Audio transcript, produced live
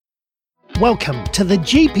Welcome to the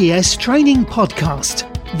GPS Training Podcast,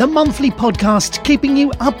 the monthly podcast keeping you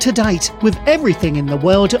up to date with everything in the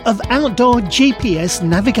world of outdoor GPS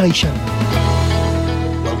navigation.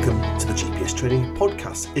 Welcome to the GPS Training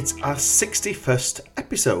Podcast. It's our 61st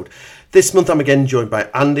episode. This month I'm again joined by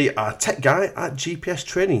Andy, our tech guy at GPS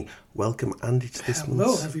Training. Welcome, Andy, to this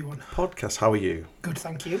month's podcast. How are you? Good,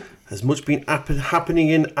 thank you. Has much been happening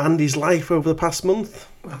in Andy's life over the past month?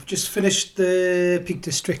 I've just finished the Peak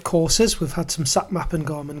District courses. We've had some SatMap and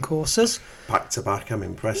Garmin courses. Back to back, I'm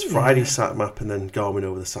impressed. Friday SatMap and then Garmin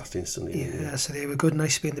over the Saturday and Sunday. Yeah, so they were good.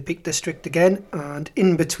 Nice to be in the Peak District again. And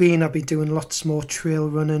in between, I'll be doing lots more trail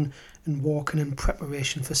running and walking in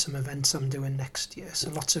preparation for some events I'm doing next year.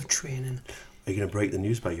 So lots of training. Are you going to break the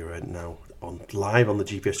news by your end now? Live on the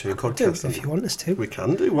GPS Training Podcast? If you want us to. We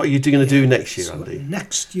can do. What are you going to do next year, so Andy?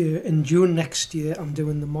 Next year, in June next year, I'm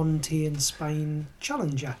doing the Montane Spine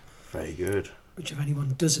Challenger. Very good. Which, if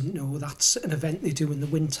anyone doesn't know, that's an event they do in the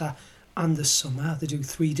winter and the summer. They do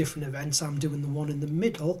 3 different events. I'm doing the one in the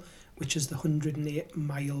middle, which is the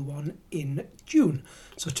 108-mile one in June.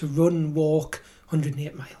 So to run, walk,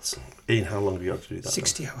 108 miles. Ian, how long have you got to do that?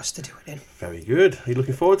 60 hours to do it in. Very good. Are you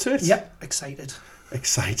looking forward to it? Yep, excited.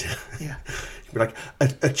 Excited. Yeah. You'd be like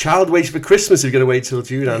a child waiting for Christmas if you're going to wait till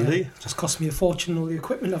June, Andy. Just cost me a fortune, all the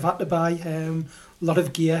equipment I've had to buy. A lot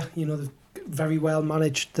of gear, they've very well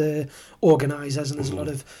managed, the organisers, and there's a lot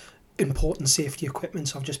of important safety equipment.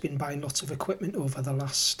 So I've just been buying lots of equipment over the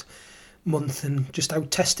last month and just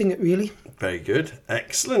out testing it, really. Very good.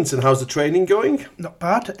 Excellent. And how's the training going? Not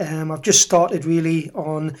bad. I've just started really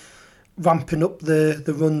on ramping up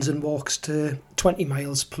the runs and walks to 20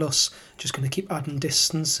 miles plus. Just going to keep adding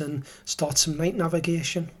distance and start some night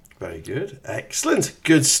navigation. Very good. Excellent.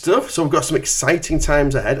 Good stuff. So we've got some exciting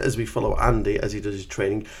times ahead as we follow Andy as he does his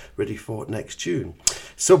training ready for next June.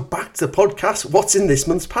 So back to the podcast. What's in this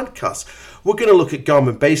month's podcast? We're going to look at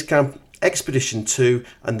Garmin Basecamp, Expedition 2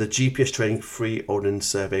 and the GPS Training Free Ordnance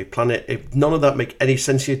Survey Planet. If none of that make any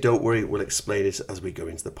sense to you, don't worry, we'll explain it as we go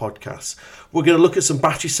into the podcast. We're going to look at some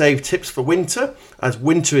battery save tips for winter, as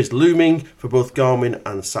winter is looming for both Garmin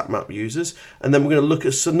and SatMap users. And then we're going to look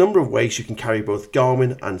at a number of ways you can carry both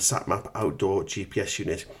Garmin and SatMap outdoor GPS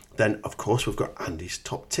unit. Then, of course, we've got Andy's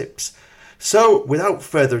top tips. So, without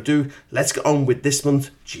further ado, let's get on with this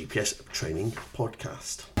month's GPS Training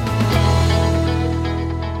Podcast.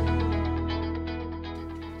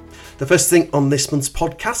 The first thing on this month's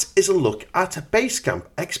podcast is a look at Basecamp,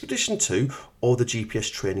 Expedition 2 or the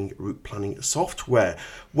GPS Training Route Planning software.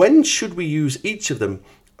 When should we use each of them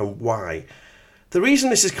and why? The reason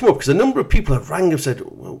this has come up because a number of people have rang and said,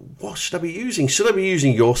 well, what should I be using? Should I be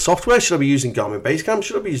using your software? Should I be using Garmin Basecamp?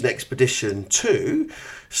 Should I be using Expedition 2?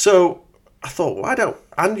 So I thought, why don't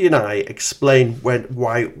Andy and I explain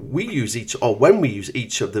why we use each or when we use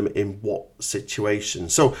each of them in what situation.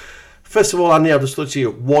 So first of all, Andy, I'll just look to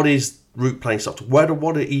you. What is route planning software?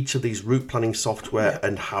 What are each of these route planning software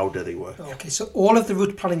and how do they work? Okay, so all of the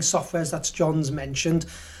route planning softwares that John's mentioned,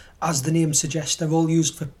 as the name suggests, they're all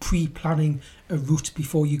used for pre-planning a route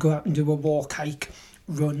before you go out and do a walk, hike,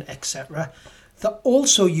 run, etc. They're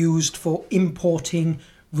also used for importing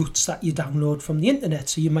routes that you download from the internet.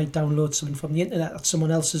 So you might download something from the internet that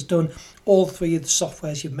someone else has done. All 3 of the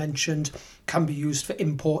softwares you've mentioned can be used for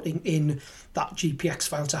importing in that GPX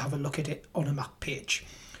file to have a look at it on a map page.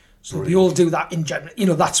 So Brilliant. We all do that in general.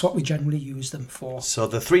 That's what we generally use them for. So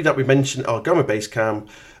the 3 that we mentioned are Garmin Basecamp,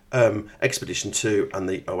 Expedition 2 and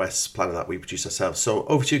the OS planner that we produce ourselves. So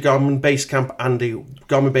over to you, Garmin Basecamp, Andy.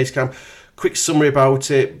 Garmin Basecamp, quick summary about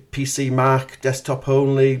it. PC, Mac, desktop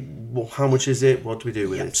only. How much is it? What do we do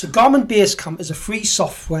with it? So Garmin Basecamp is a free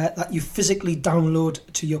software that you physically download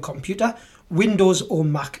to your computer. Windows or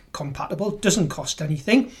Mac compatible. Doesn't cost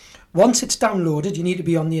anything. Once it's downloaded, you need to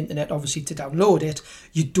be on the internet, obviously, to download it.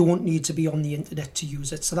 You don't need to be on the internet to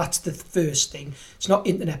use it. So that's the first thing. It's not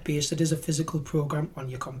internet-based. It is a physical program on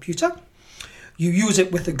your computer. You use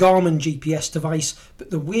it with a Garmin GPS device, but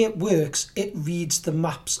the way it works, it reads the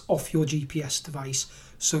maps off your GPS device.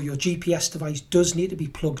 So your GPS device does need to be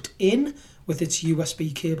plugged in with its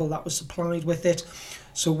USB cable that was supplied with it.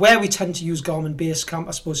 So where we tend to use Garmin Basecamp,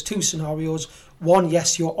 I suppose 2 scenarios. One,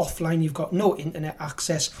 yes, you're offline, you've got no internet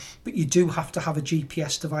access, but you do have to have a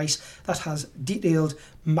GPS device that has detailed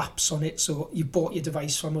maps on it. So you bought your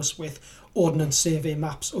device from us with Ordnance Survey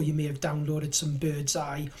maps, or you may have downloaded some bird's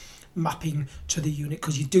eye mapping to the unit,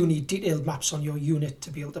 because you do need detailed maps on your unit to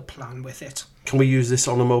be able to plan with it. Can we use this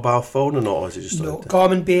on a mobile phone or not? Or is it just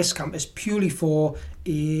Garmin Basecamp is purely for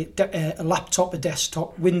a laptop, a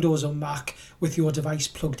desktop, Windows or Mac, with your device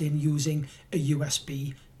plugged in using a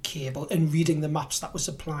USB cable and reading the maps that were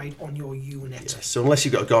supplied on your unit. Yeah, so unless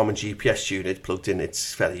you've got a Garmin GPS unit plugged in,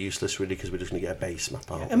 it's fairly useless really, because we're just going to get a base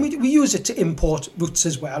map out. And we use it to import routes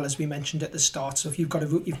as well, as we mentioned at the start. So if you've got a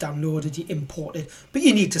route you've downloaded, you import it, but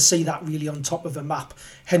you need to see that really on top of a map,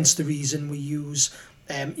 hence the reason we use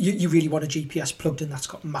you really want a GPS plugged in that's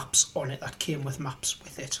got maps on it, that came with maps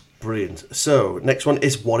with it. Brilliant. So next one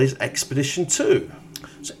is, what is Expedition 2?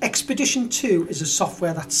 So Expedition 2 is a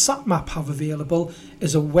software that SatMap have available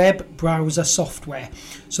as a web browser software.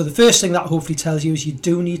 So the first thing that hopefully tells you is you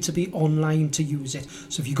do need to be online to use it.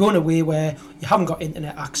 So if you're going away where you haven't got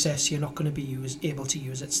internet access, you're not going to be able to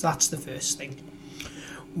use it. So that's the first thing.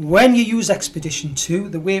 When you use Expedition 2,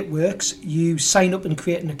 the way it works, you sign up and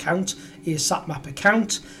create an account, a SatMap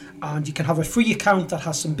account, and you can have a free account that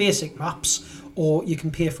has some basic maps, or you can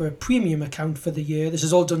pay for a premium account for the year. This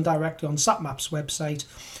is all done directly on SatMap's website.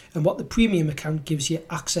 And what the premium account gives you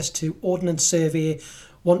access to Ordnance Survey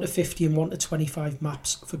 1 to 50 and 1 to 25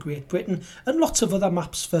 maps for Great Britain, and lots of other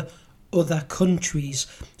maps for other countries.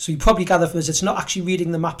 So you probably gather from this, it's not actually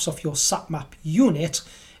reading the maps off your SatMap unit,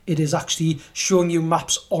 it is actually showing you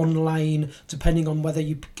maps online, depending on whether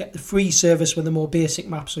you get the free service with the more basic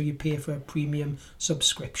maps or you pay for a premium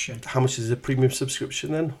subscription. How much is a premium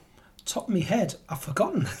subscription then? Top of my head, I've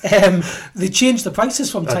forgotten. They change the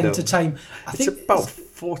prices from time to time. I think it's about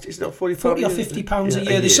 40, isn't it? 40 or 50 pounds a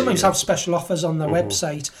year. They sometimes have special offers on their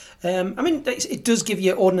website. I mean, it does give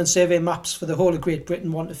you Ordnance Survey maps for the whole of Great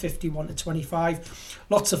Britain, 1 to 50, 1 to 25.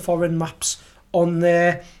 Lots of foreign maps on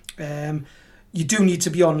there. You do need to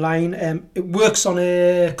be online. It works on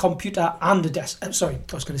a computer and a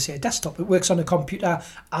desktop. It works on a computer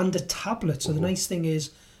and a tablet. So the nice thing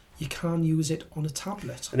is you can use it on a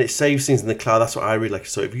tablet. And it saves things in the cloud. That's what I really like.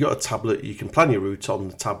 So if you've got a tablet, you can plan your route on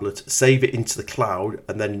the tablet, save it into the cloud,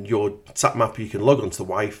 and then your SatMap, you can log onto the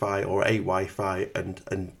Wi-Fi or a Wi-Fi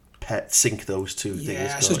and sync those two things.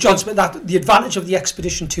 Yeah, so John's, the advantage of the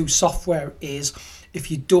Expedition 2 software is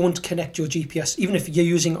if you don't connect your GPS, even if you're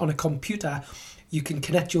using it on a computer, you can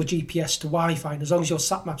connect your GPS to Wi-Fi, and as long as your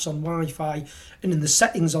SatMap's on Wi-Fi, and in the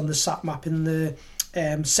settings on the SatMap, in the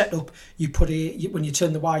setup, you put when you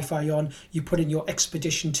turn the Wi-Fi on, you put in your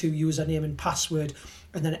Expedition 2 username and password,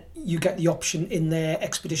 and then you get the option in their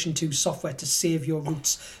Expedition 2 software to save your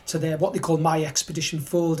routes to their what they call My Expedition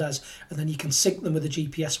folders, and then you can sync them with the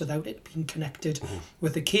GPS without it being connected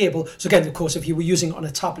with the cable. So again, of course, if you were using it on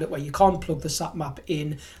a tablet where you can't plug the SatMap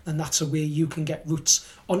in, then that's a way you can get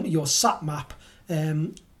routes onto your SatMap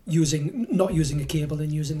not using a cable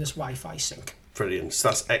and using this Wi-Fi sync. Brilliant. So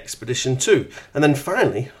that's Expedition 2. And then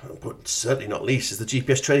finally, but certainly not least, is the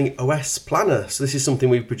GPS Training OS Planner. So this is something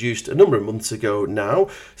we produced a number of months ago now.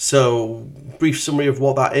 So brief summary of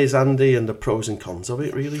what that is, Andy, and the pros and cons of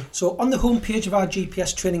it, really. So on the homepage of our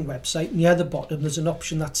GPS Training website, near the bottom, there's an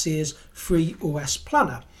option that says Free OS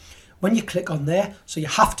Planner. When you click on there, so you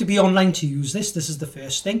have to be online to use this. This is the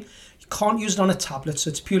first thing. You can't use it on a tablet, so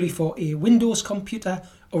it's purely for a Windows computer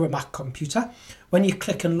or a Mac computer. When you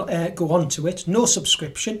click and go onto it, no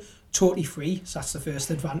subscription, totally free, so that's the first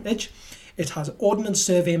advantage. It has Ordnance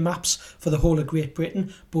Survey maps for the whole of Great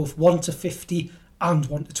Britain, both 1 to 50 and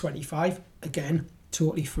 1 to 25, again,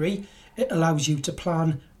 totally free. It allows you to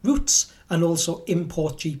plan routes and also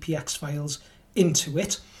import GPX files into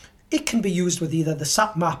it. It can be used with either the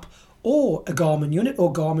SatMap or a Garmin unit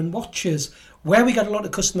or Garmin watches. Where we get a lot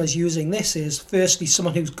of customers using this is, firstly,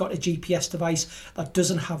 someone who's got a GPS device that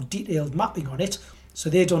doesn't have detailed mapping on it, so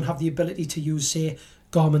they don't have the ability to use, say,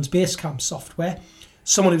 Garmin's Basecamp software.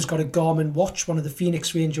 Someone who's got a Garmin watch, one of the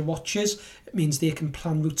Phoenix Ranger watches, it means they can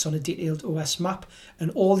plan routes on a detailed OS map,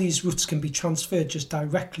 and all these routes can be transferred just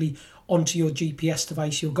directly onto your GPS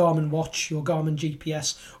device, your Garmin watch, your Garmin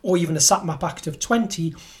GPS, or even a SatMap Active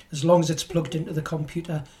 20, as long as it's plugged into the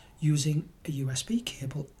computer using a USB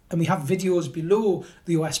cable. And we have videos below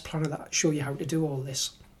the OS Planner that show you how to do all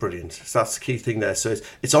this. Brilliant. So that's the key thing there. So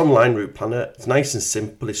it's online route planner. It's nice and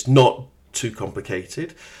simple. It's not too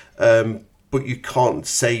complicated. But you can't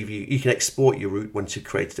save, you can export your route once you've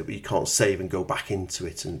created it, but you can't save and go back into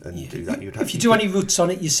it and do that. If you do any routes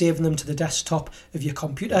on it, you're saving them to the desktop of your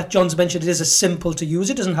computer. John's mentioned it is a simple to use.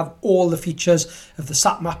 It doesn't have all the features of the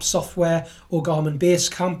SatMap software or Garmin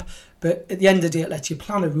Basecamp, but at the end of the day, it lets you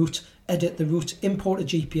plan a route, edit the route, import a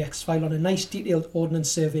GPX file on a nice detailed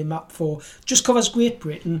Ordnance Survey map just covers Great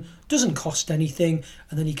Britain, doesn't cost anything,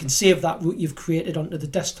 and then you can save that route you've created onto the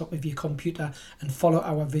desktop of your computer and follow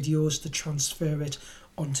our videos to transfer it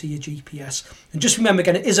onto your GPS. And just remember,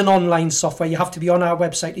 again, it is an online software. You have to be on our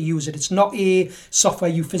website to use it. It's not a software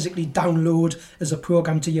you physically download as a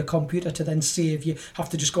program to your computer to then save. You have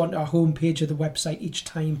to just go onto our homepage of the website each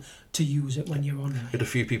time to use it when you're online. But a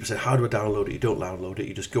few people say, how do I download it? You don't download it,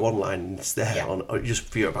 you just go online and it's there, or you just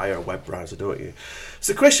view it via a web browser, don't you?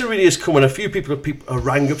 So the question really is coming, a few people are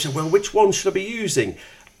rang up and saying, well, which one should I be using?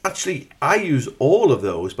 Actually, I use all of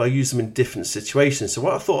those, but I use them in different situations. So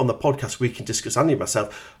what I thought on the podcast, we can discuss, Andy and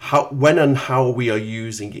myself, when and how we are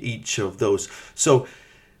using each of those. So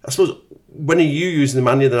I suppose, when are you using them,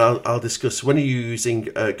 Andy? Then I'll discuss, when are you using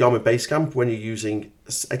Garmin Basecamp, when are you using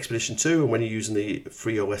Expedition 2, and when are you using the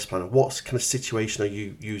free OS planner? What kind of situation are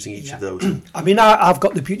you using each of those? I mean, I've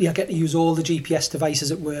got the beauty, I get to use all the GPS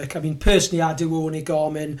devices at work. I mean, personally, I do own a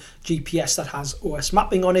Garmin GPS that has OS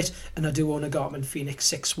mapping on it, and I do own a Garmin Fenix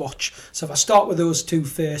 6 watch. So if I start with those two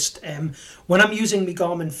first, when I'm using my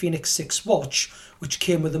Garmin Fenix 6 watch, which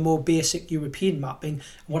came with a more basic European mapping,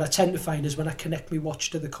 what I tend to find is when I connect my watch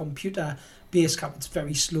to the computer, Basecamp, it's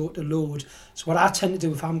very slow to load. So what I tend to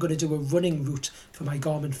do, if I'm going to do a running route for my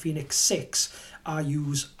Garmin Fenix 6, I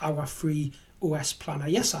use our free OS planner.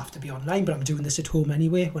 Yes, I have to be online, but I'm doing this at home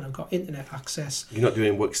anyway when I've got internet access. You're not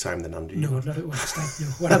doing work time then, Andy? No, not at work time, no.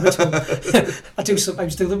 When I'm at home, I do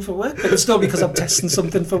sometimes do them for work, but it's not because I'm testing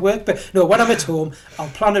something for work. But no, when I'm at home, I'll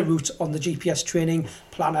plan a route on the GPS training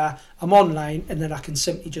planner. I'm online, and then I can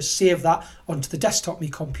simply just save that onto the desktop of my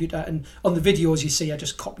computer. And on the videos you see, I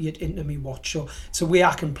just copy it into my watch. So it's a way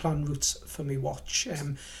I can plan routes for my watch.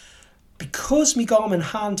 Because my Garmin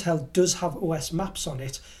handheld does have OS maps on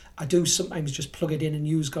it, I do sometimes just plug it in and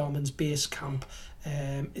use Garmin's Basecamp.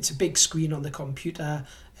 It's a big screen on the computer.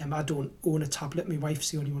 I don't own a tablet. My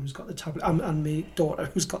wife's the only one who's got the tablet, and my daughter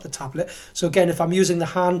who's got the tablet. So again, if I'm using the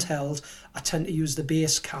handheld, I tend to use the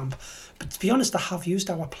Basecamp. But to be honest, I have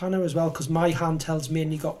used our planner as well, because my handheld's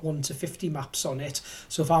mainly got 1 to 50 maps on it.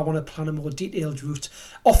 So if I want to plan a more detailed route,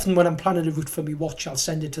 often when I'm planning a route for my watch, I'll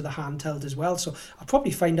send it to the handheld as well. So I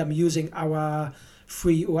probably find I'm using our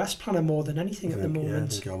free OS planner more than anything at the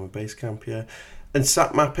moment. Yeah, Garmin Basecamp, yeah. And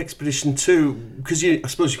SatMap Expedition 2, because you're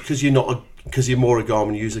more a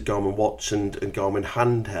Garmin user, Garmin watch and Garmin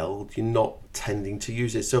handheld, you're not tending to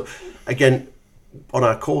use it. So again, on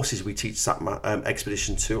our courses, we teach SatMap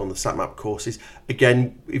Expedition 2 on the SatMap courses.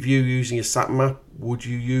 Again, if you're using a SatMap, would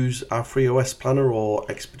you use our free OS planner or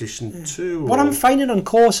Expedition 2? What I'm finding on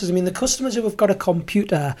courses, I mean, the customers who have got a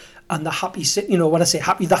computer and they're happy sitting, when I say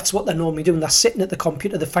happy, that's what they're normally doing. They're sitting at the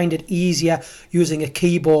computer. They find it easier using a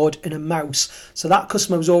keyboard and a mouse. So that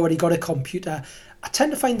customer who's already got a computer, I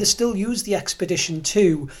tend to find they still use the Expedition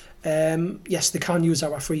 2. Yes, they can use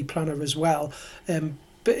our free planner as well.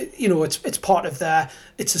 But it's part of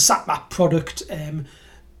it's a SatMap product.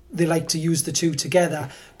 They like to use the two together.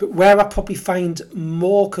 But where I probably find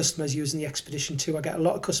more customers using the Expedition 2, I get a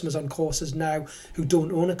lot of customers on courses now who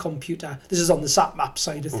don't own a computer. This is on the SatMap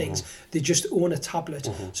side of things. They just own a tablet.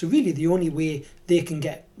 So really the only way they can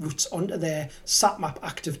get routes onto their SatMap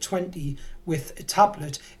Active 20 with a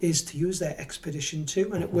tablet is to use their Expedition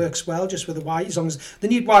 2, and it works well just with the Wi-Fi, as long as they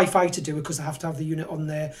need Wi-Fi to do it, because they have to have the unit on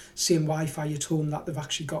their same Wi-Fi at home that they've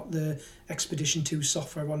actually got the Expedition 2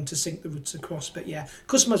 software on to sync the routes across. But yeah,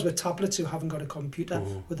 customers with tablets who haven't got a computer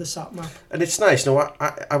with the SatMap. And it's nice.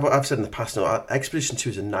 I've said in the past, Expedition 2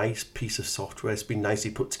 is a nice piece of software. It's been nicely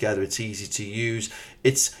put together. It's easy to use.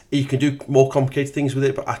 You can do more complicated things with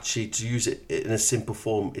it, but actually to use it in a simple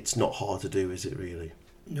form, it's not hard to do, is it really?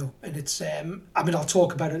 No, and it's, I'll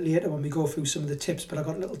talk about it later when we go through some of the tips, but I've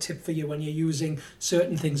got a little tip for you when you're using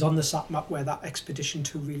certain things on the SatMap where that Expedition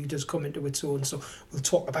 2 really does come into its own. So we'll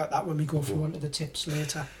talk about that when we go through onto the tips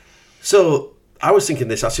later. So I was thinking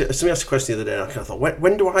this, actually, somebody asked a question the other day, and I kind of thought,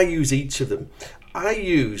 when do I use each of them? I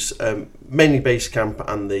use mainly Basecamp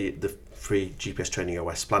and the free GPS Training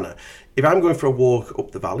OS planner. If I'm going for a walk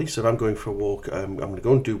up the valley, so if I'm going for a walk, I'm going to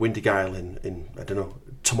go and do Windigyle in I don't know,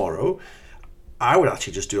 tomorrow, I would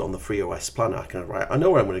actually just do it on the free OS planner. I know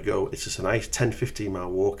where I'm going to go. It's just a nice 10-15 mile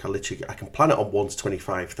walk. I can plan it on 1 to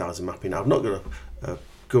 25,000 mapping. I'm not going to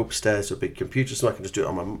go upstairs to a big computer, so I can just do it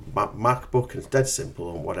on my MacBook, and it's dead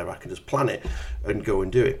simple and whatever. I can just plan it and go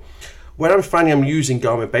and do it. Where I'm finding I'm using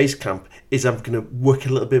Garmin Basecamp is I'm going to work a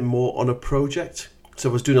little bit more on a project. So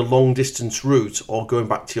if I was doing a long distance route or going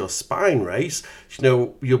back to your spine race,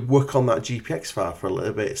 you work on that GPX file for a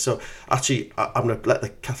little bit. So actually, I'm going to let the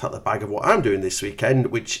cat out of the bag of what I'm doing this weekend,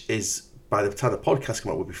 which is, by the time the podcast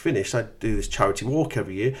come out, will be finished. I do this charity walk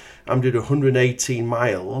every year. I'm doing 118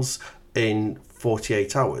 miles in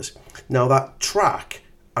 48 hours. Now that track,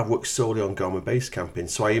 I work solely on Garmin Basecamping.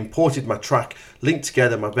 So I imported my track, linked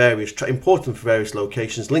together my various imported them from various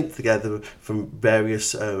locations, linked together from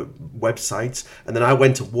various websites, and then I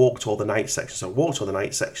went and walked all the night sections. So I walked all the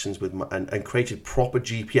night sections with and created proper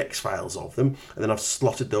GPX files of them, and then I've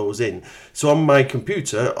slotted those in. So on my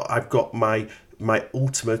computer, I've got my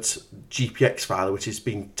ultimate GPX file, which has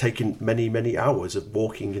been taking many hours of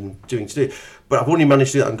walking and doing to do. But I've only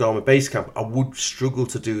managed to do that on Garmin Basecamp. I would struggle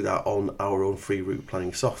to do that on our own free route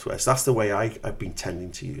planning software. So that's the way I've been tending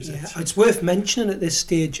to use it. It's worth mentioning at this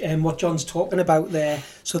stage what John's talking about there.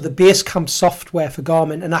 So the Basecamp software for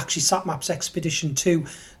Garmin and actually SatMaps Expedition 2,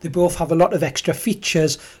 they both have a lot of extra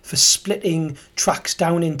features for splitting tracks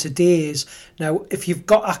down into days. Now, if you've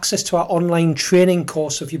got access to our online training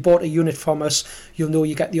course, so if you bought a unit from us, you'll know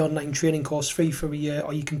you get the online training course free for a year,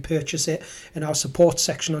 or you can purchase it in our support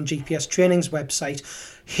section on GPS Training's website.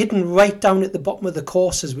 Hidden right down at the bottom of the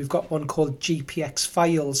courses, we've got one called GPX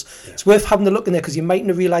Files. Yeah. It's worth having a look in there because you mightn't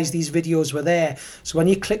have realised these videos were there. So when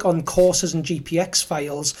you click on Courses and GPX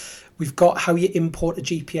Files, we've got how you import a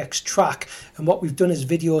GPX track. And what we've done is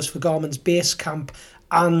videos for Garmin's Basecamp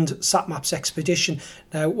and SatMaps Expedition.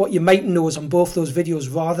 Now, what you might know is on both those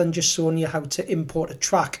videos, rather than just showing you how to import a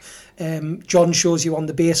track, John shows you on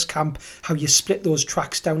the Basecamp how you split those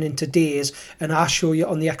tracks down into days, and I show you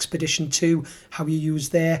on the Expedition 2 how you use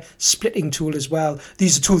their splitting tool as well.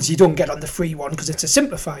 These are tools you don't get on the free one because it's a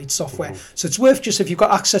simplified software. So it's worth, just if you've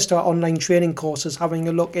got access to our online training courses, having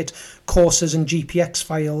a look at Courses and GPX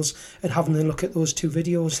Files and having a look at those two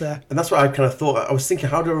videos there. And that's what I kind of thought. I was thinking,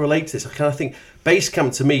 how do I relate to this? I kind of think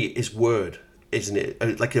Basecamp to me is Word, isn't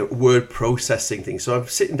it? Like a word processing thing. So I'm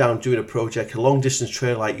sitting down doing a project, a long distance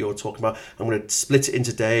trail like you're talking about. I'm going to split it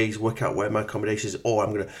into days, work out where my accommodation is, or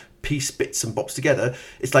I'm going to piece bits and bobs together.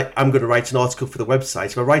 It's like I'm going to write an article for the website.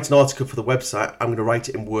 If I write an article for the website, I'm going to write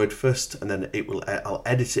it in Word first, and then I'll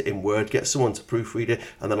edit it in Word, get someone to proofread it,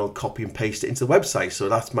 and then I'll copy and paste it into the website. So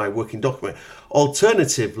that's my working document.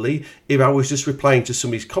 Alternatively, if I was just replying to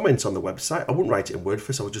somebody's comments on the website, I wouldn't write it in Word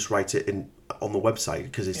first. I would just write it on the website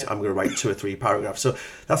because I'm going to write 2 or 3 paragraphs. So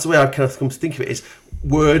that's the way I kind of come to think of it. Is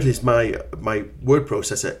Word is my word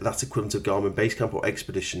processor. That's equivalent to Garmin Basecamp or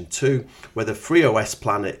Expedition 2, where the FreeOS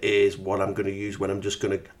Planner is what I'm going to use when I'm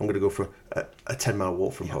going to go for a 10-mile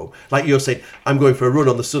walk from home. Like you're saying, I'm going for a run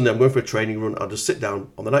on the Sunday, I'm going for a training run, I'll just sit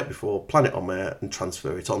down on the night before, plan it on there and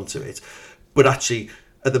transfer it onto it. But actually,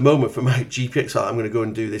 at the moment, for my GPX file I'm going to go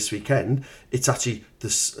and do this weekend, it's actually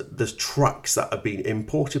there's tracks that have been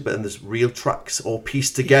imported, but then there's real tracks all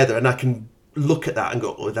pieced together, and I can look at that and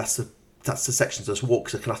go, oh, that's the sections of those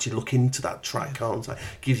walks. I can actually look into that track, can't I?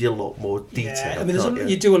 Gives you a lot more detail. Yeah, I mean,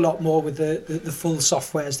 you do a lot more with the full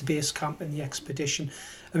softwares, the Basecamp and the Expedition.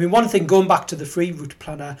 I mean, one thing, going back to the free route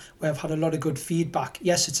planner, where I've had a lot of good feedback,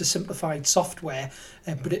 yes, it's a simplified software,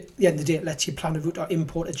 but at the end of the day, it lets you plan a route or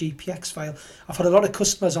import a GPX file. I've had a lot of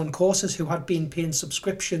customers on courses who had been paying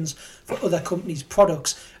subscriptions for other companies'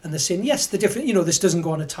 products, and they're saying, yes, the different, this doesn't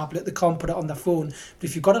go on a tablet, they can't put it on their phone, but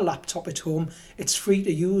if you've got a laptop at home, it's free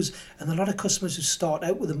to use. And a lot of customers who start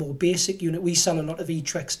out with a more basic unit, we sell a lot of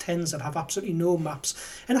eTrex 10s that have absolutely no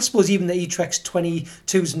maps, and I suppose even the eTrex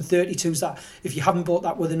 22s and 32s, that if you haven't bought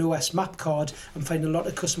that with an OS map card, I'm finding a lot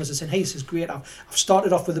of customers are saying, hey, this is great, I've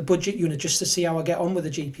started off with a budget unit just to see how I get on with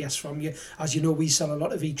the GPS from you. As you know, we sell a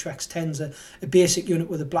lot of eTrex 10s, a basic unit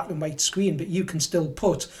with a black and white screen, but you can still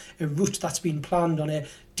put a route that's been planned on a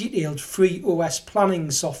detailed free OS planning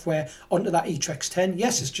software onto that eTrex 10.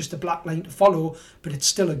 Yes, it's just a black line to follow, but it's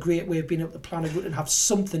still a great way of being able to plan a route and have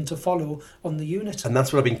something to follow on the unit. And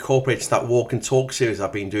that's what I've incorporated, that walk and talk series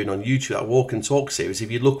I've been doing on YouTube, that walk and talk series. If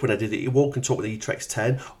you look when I did it, walk and talk with the eTrex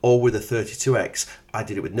 10 or with a 32X, I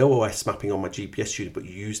did it with no OS mapping on my GPS unit, but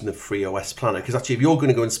using the free OS planner. Because actually, if you're going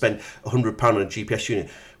to go and spend £100 on a GPS unit,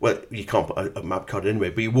 well, you can't put a map card in anyway,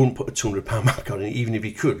 but you wouldn't put a £200 map card in, even if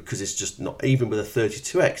you could, because it's just not, even with a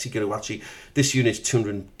 32X, you're going to actually, this unit's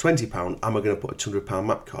 £220, am I going to put a £200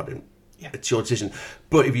 map card in? Yeah. It's your decision.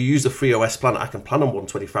 But if you use the free OS planner, I can plan on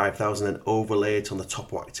 125,000 and overlay it on the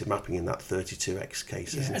top active mapping in that 32X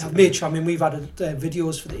case. Yeah, and I've made sure, we've added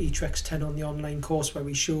videos for the eTrex 10 on the online course where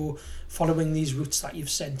we show following these routes that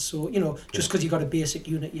you've sent. So, just because you've got a basic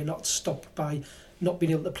unit, you're not stopped by not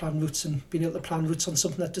being able to plan routes and being able to plan routes on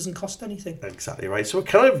something that doesn't cost anything. Exactly right. So we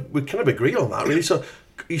kind of agree on that, really. So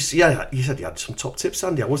you said you had some top tips,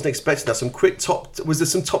 Andy. I wasn't expecting that. Some quick top. Was there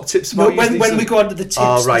some top tips? No, when we go on to the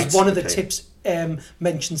tips, right, one of the tips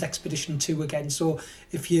mentions Expedition 2 again. So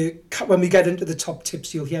when we get into the top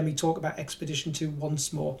tips, you'll hear me talk about Expedition 2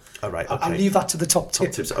 once more. All right, okay. I'll leave that to the top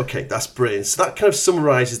tips. Okay, that's brilliant. So that kind of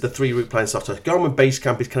summarises the 3 route planning software. Garmin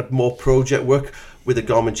Basecamp is kind of more project work, with a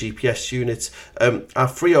Garmin GPS unit. Our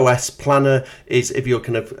FreeOS planner is if you're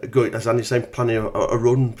kind of going, as Andy's saying, planning a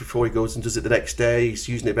run before he goes and does it the next day. He's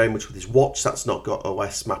using it very much with his watch. That's not got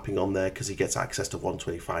OS mapping on there because he gets access to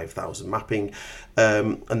 125,000 mapping.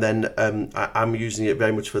 And then I'm using it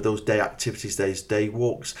very much for those day activities days, day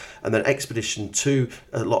walks. And then Expedition 2,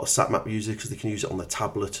 a lot of SatMap users because they can use it on their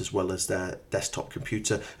tablet as well as their desktop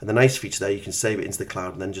computer. And the nice feature there, you can save it into the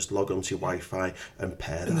cloud and then just log onto your Wi-Fi and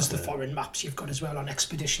pair that. And there's the foreign maps you've got as well on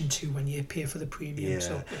Expedition 2 when you pay for the premium,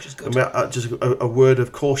 so which is good. And just a word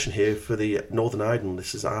of caution here for the Northern Ireland.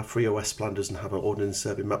 This is our FreeOS plan doesn't have an ordnance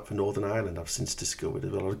survey map for Northern Ireland. I've since discovered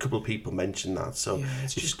it. A couple of people mentioned that, so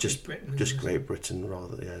it's just Great Britain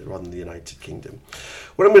rather than the United Kingdom.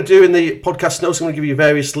 What I'm going to do in the podcast notes, I'm going to give you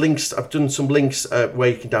various links. I've done some links where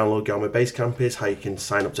you can download Garmin Basecamp is, how you can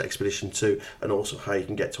sign up to Expedition 2, and also how you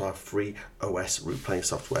can get to our free OS route planning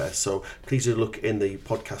software. So please do look in the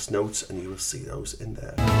podcast notes and you will see those in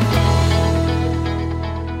there.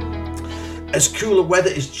 As cooler weather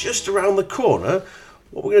is just around the corner,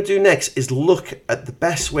 what we're going to do next is look at the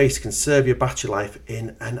best ways to conserve your battery life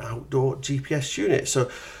in an outdoor GPS unit. So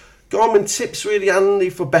Garmin tips really handy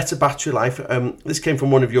for better battery life. This came from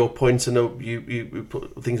one of your points. I know you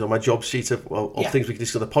put things on my job sheet of things we can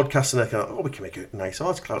discuss on the podcast, and I go, we can make a nice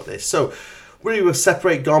article out of this. So we will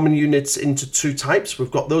separate Garmin units into two types.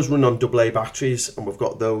 We've got those running on AA batteries, and we've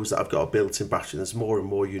got those that have got a built-in battery. There's more and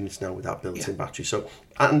more units now with that built-in battery. So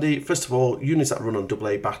Andy, first of all, units that run on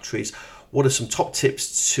AA batteries, what are some top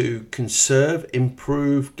tips to conserve,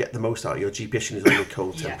 improve, get the most out of your GPS units under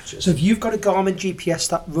cold temperatures? So if you've got a Garmin GPS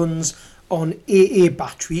that runs on AA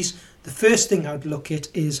batteries, the first thing I'd look at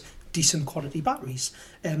is decent quality batteries.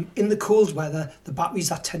 In the cold weather, the batteries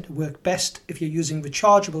that tend to work best, if you're using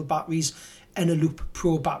rechargeable batteries, Eneloop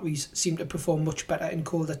Pro batteries seem to perform much better in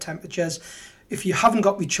colder temperatures. If you haven't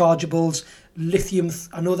got rechargeables, lithium,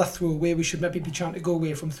 I know that throwaway, we should maybe be trying to go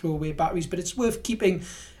away from throwaway batteries, but it's worth keeping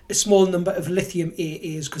a small number of lithium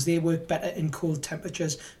AAs because they work better in cold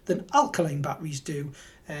temperatures than alkaline batteries do.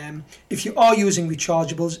 If you are using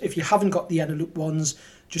rechargeables, if you haven't got the Eneloop ones,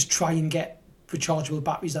 just try and get rechargeable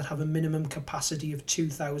batteries that have a minimum capacity of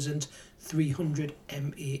 2,300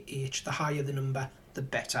 mAh. The higher the number, the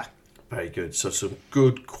better. Very good. So some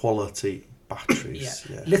good quality batteries.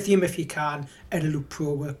 Yeah. Lithium if you can. Eneloop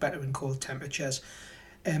Pro work better in cold temperatures.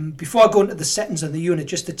 Before I go into the settings on the unit,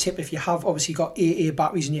 just a tip, if you have obviously got AA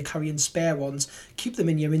batteries and you're carrying spare ones, keep them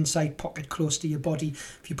in your inside pocket close to your body.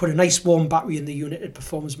 If you put a nice warm battery in the unit, it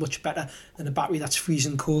performs much better than a battery that's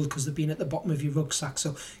freezing cold because they've been at the bottom of your rucksack.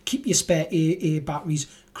 So keep your spare AA batteries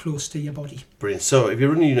close to your body. Brilliant. So if you're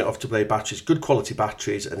running a unit off AA batteries, good quality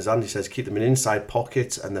batteries, and as Andy says, keep them in inside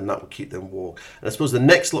pockets, and then that will keep them warm. And I suppose the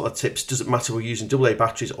next lot of tips, doesn't matter whether we're using AA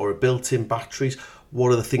batteries or a built-in batteries,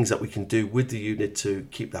 what are the things that we can do with the unit to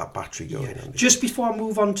keep that battery going? Just before I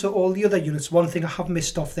move on to all the other units, one thing I have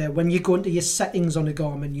missed off there, when you go into your settings on a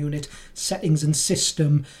Garmin unit, settings and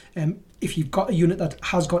system, if you've got a unit that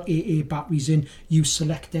has got AA batteries in, you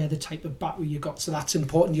select there the type of battery you got. So that's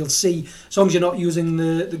important. You'll see, as long as you're not using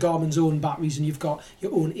the Garmin's own batteries and you've got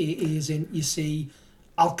your own AAs in, you see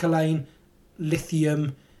alkaline,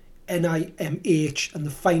 lithium, NIMH, and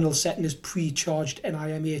the final setting is pre-charged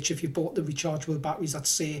NIMH if you bought the rechargeable batteries that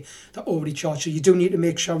say they're already charged. So you do need to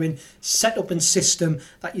make sure in setup and system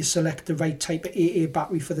that you select the right type of AA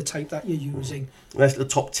battery for the type that you're using. That's the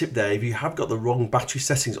top tip there. If you have got the wrong battery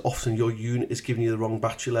settings, often your unit is giving you the wrong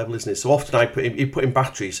battery level, isn't it? So often you put in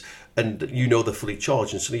batteries and you know they're fully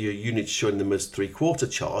charged, and suddenly your unit's showing them as 3/4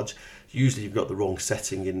 charge. Usually you've got the wrong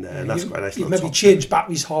setting in there, and that's quite nice. You maybe change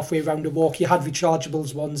batteries halfway around a walk. You had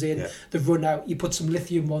rechargeables ones in, they've run out. You put some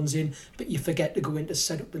lithium ones in, but you forget to go into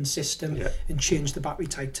setup and system and change the battery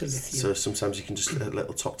type to lithium. So sometimes you can just a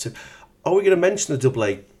little top tip. Are we going to mention the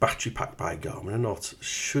AA battery pack by Garmin or not?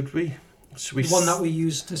 Should we? One that we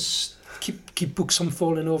use to keep books from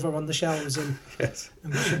falling over on the shelves, and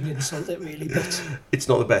we shouldn't insult it really, but it's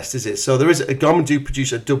not the best, is it? So there is Garmin do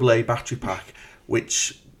produce a AA battery pack,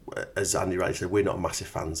 which, as Andy rightly said, we're not massive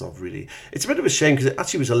fans of, really. It's a bit of a shame because it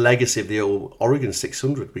actually was a legacy of the old Oregon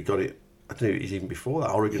 600. We got it, I don't know, it was even before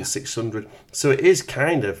that, Oregon 600. So it is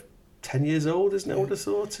kind of 10 years old, isn't it? I would have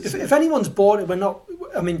thought. If anyone's bought it, we're not,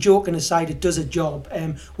 I mean, joking aside, it does a job.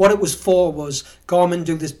 What it was for was Garmin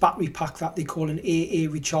do this battery pack that they call an AA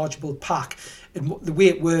rechargeable pack. And the way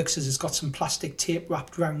it works is it's got some plastic tape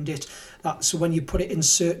wrapped around it, so when you put it in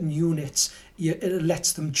certain units, it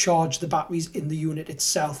lets them charge the batteries in the unit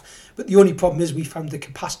itself. But the only problem is we found the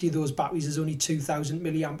capacity of those batteries is only 2,000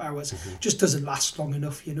 milliamp hours. Just doesn't last long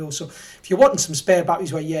enough, So if you're wanting some spare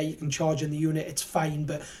batteries where, you can charge in the unit, it's fine,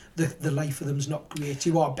 but the life of them's not great.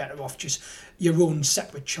 You are better off just your own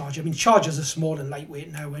separate charger. I mean, chargers are small and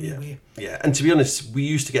lightweight now anyway. Yeah, and to be honest, we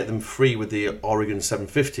used to get them free with the Oregon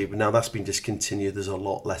 750, but now that's been discontinued. There's a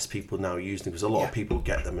lot less people now using them because a lot of people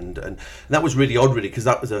get them, and that was really odd, really, because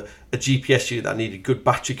that was a GPS unit that needed good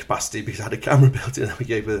battery capacity because it had a camera built in, and we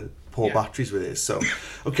gave her poor batteries with it. So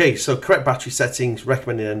correct battery settings,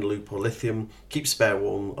 recommended end loop or lithium. Keep spare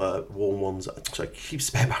warm ones. Keep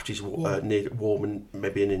spare batteries warm and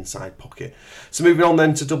maybe an inside pocket. So moving on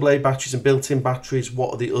then to AA batteries and built-in batteries.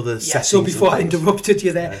 What are the other settings? So before I interrupted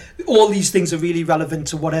you there, all these things are really relevant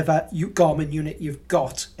to whatever Garmin unit you've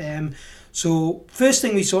got. So first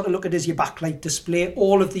thing we sort of look at is your backlight display.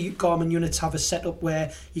 All of the Garmin units have a setup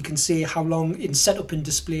where you can say how long in setup and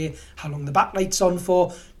display, how long the backlight's on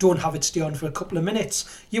for. Don't have it stay on for a couple of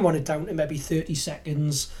minutes. You want it down to maybe 30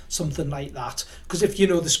 seconds, something like that. Because if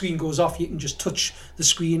the screen goes off, you can just touch the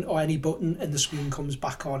screen or any button and the screen comes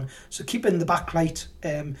back on. So keep in the backlight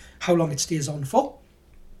how long it stays on for.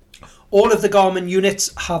 All of the Garmin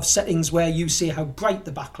units have settings where you say how bright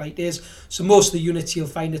the backlight is. So most of the units you'll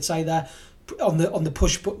find it's either on the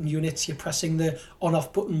push button units, you're pressing the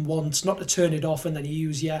on-off button once, not to turn it off, and then you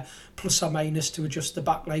use your plus or minus to adjust the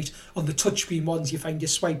backlight. On the touchscreen ones, you find you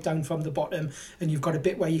swipe down from the bottom and you've got a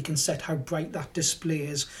bit where you can set how bright that display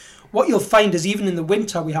is. What you'll find is even in the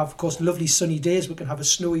winter, we have, of course, lovely sunny days. We can have a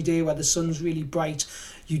snowy day where the sun's really bright.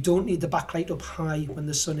 You don't need the backlight up high when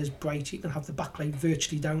the sun is bright. You can have the backlight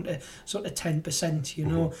virtually down to sort of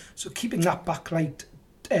 10%, So keeping that backlight,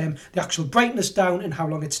 the actual brightness down and how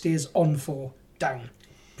long it stays on for down.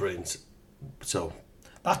 Brilliant. So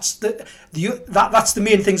that's that's the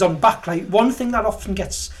main things on backlight. One thing that often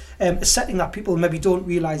gets a setting that people maybe don't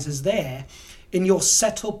realise is there. In your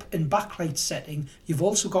setup and backlight setting, you've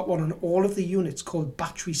also got one on all of the units called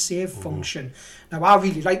battery save function. Now, I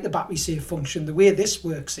really like the battery save function. The way this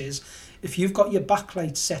works is, if you've got your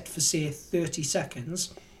backlight set for, say, 30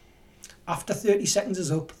 seconds, after 30 seconds is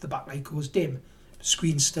up, the backlight goes dim. The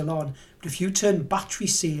screen's still on. But if you turn battery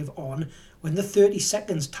save on, when the 30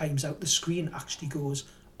 seconds times out, the screen actually goes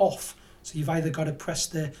off. So you've either got to press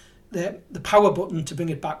the power button to bring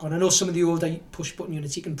it back on. I know some of the older push button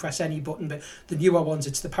units you can press any button, but the newer ones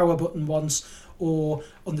it's the power button once, or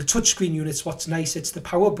on the touchscreen units what's nice, it's the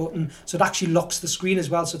power button, so it actually locks the screen as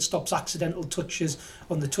well, so it stops accidental touches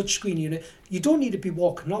on the touchscreen unit. You don't need to be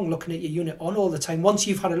walking along looking at your unit on all the time. Once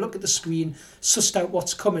you've had a look at the screen, sussed out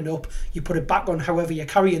what's coming up, you put it back on however you're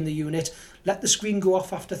carrying the unit, let the screen go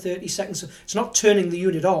off after 30 seconds. So it's not turning the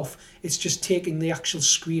unit off, it's just taking the actual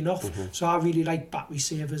screen off. So I really like battery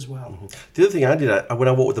save as well. The other thing I did, when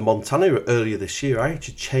I walked with the Montana earlier this year, I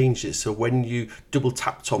actually changed it so when you double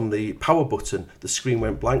tapped on the power button, the screen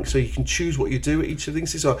went blank, so you can choose what you do at each of the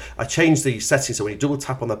things. So I changed the settings so when you double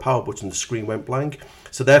tap on the power button, the screen went blank.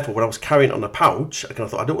 So therefore, when I was carrying it on a pouch, I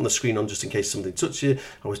thought I don't want the screen on just in case something touches you.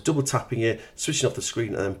 I was double tapping it, switching off the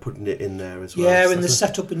screen, and then putting it in there as well. Yeah, so and the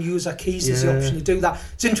setup and user keys is the option to do that.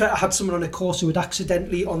 It's interesting. I had someone on a course who had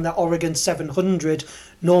accidentally on the Oregon 700.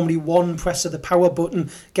 Normally, one press of the power button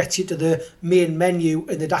gets you to the main menu,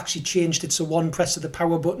 and they'd actually changed it so one press of the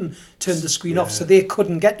power button turned the screen off, so they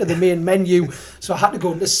couldn't get to the main menu. So I had to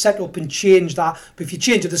go into setup and change that. But if you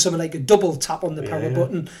change it to something like a double tap on the power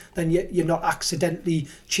button, then you're not accidentally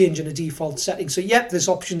changing a default setting. So there's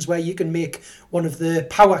options where you can make one of the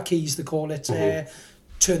power keys, they call it,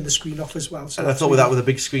 turn the screen off as well. So and I thought with a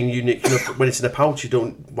big screen unit, when it's in a pouch,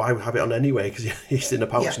 why have it on anyway? Because it's in a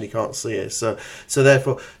pouch and you can't see it. So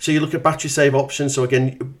therefore, you look at battery save options. So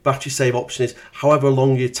again, battery save option is however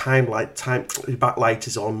long your backlight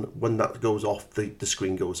is on, when that goes off, the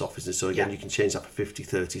screen goes off, isn't it? So again, you can change that for 50,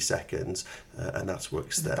 30 seconds, and that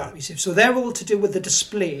works there. Battery save. So they're all to do with the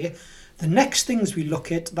display. The next things we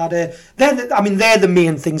look at they're the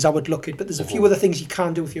main things I would look at, but there's a few other things you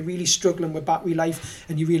can do if you're really struggling with battery life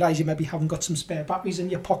and you realise you maybe haven't got some spare batteries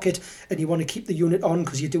in your pocket and you want to keep the unit on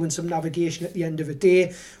because you're doing some navigation at the end of a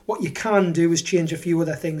day. What you can do is change a few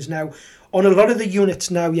other things now. On a lot of the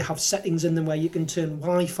units now, you have settings in them where you can turn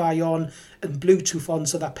Wi-Fi on and Bluetooth on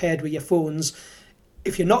so they're paired with your phones.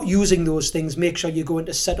 If you're not using those things, make sure you go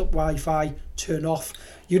into setup Wi-Fi, turn off.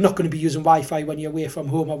 You're not going to be using Wi-Fi when you're away from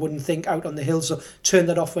home, I wouldn't think, out on the hill, so turn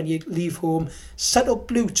that off when you leave home. Set up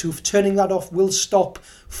Bluetooth. Turning that off will stop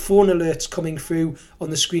phone alerts coming through on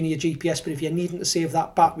the screen of your GPS, but if you're needing to save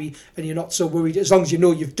that battery and you're not so worried, as long as you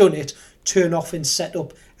know you've done it, turn off and set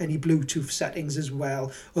up any Bluetooth settings as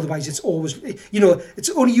well. Otherwise, it's always, it's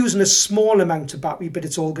only using a small amount of battery, but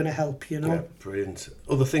it's all going to help, Yeah, brilliant.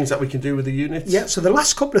 Other things that we can do with the unit? Yeah, so the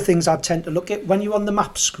last couple of things I tend to look at, when you're on the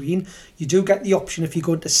map screen, you do get the option if you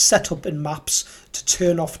go into setup in maps to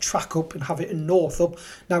turn off track up and have it in north up.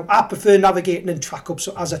 Now, I prefer navigating in track up,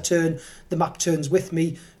 so as I turn, the map turns with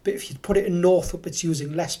me. But if you put it in north up, it's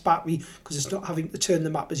using less battery because it's not having to turn the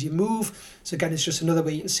map as you move. So again, it's just another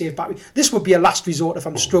way you can save battery. This would be a last resort if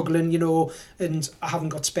I'm struggling, and I haven't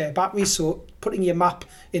got spare battery. So putting your map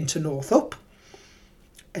into north up.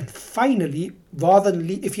 And finally, rather than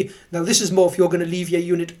now this is more if you're going to leave your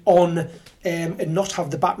unit on and not have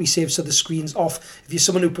the battery saved so the screen's off. If you're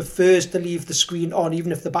someone who prefers to leave the screen on,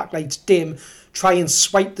 even if the backlight's dim, try and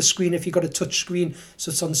swipe the screen if you've got a touch screen, so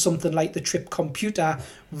it's on something like the Trip computer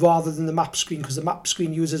rather than the map screen, because the map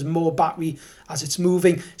screen uses more battery as it's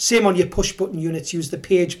moving. Same on your push button units, use the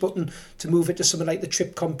page button to move it to something like the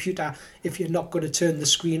Trip computer if you're not going to turn the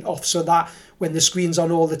screen off, so that when the screen's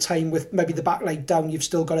on all the time with maybe the backlight down, you've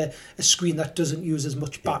still got a screen that doesn't use as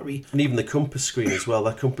much battery. And even the compass screen as well,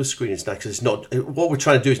 that compass screen is nice because it's not, what we're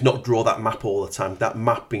trying to do is not draw that map all the time, that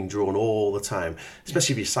map being drawn all the time,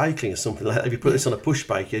 especially if you're cycling or something like that. If you put this on a push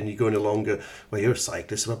bike and you're going along, you're a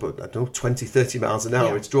cyclist, about, I don't know, 20, 30 miles an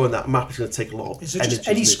hour, it's drawing that map, it's going to take a lot of energy. Is it just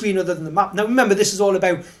energy any screen other than the map? Now remember, this is all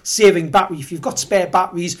about saving battery. If you've got spare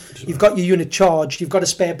batteries, you've got your unit charged, you've got a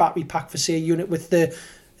spare battery pack for, say, a unit with the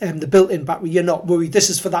built-in battery, you're not worried. This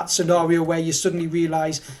is for that scenario where you suddenly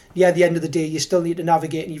realise, at the end of the day, you still need to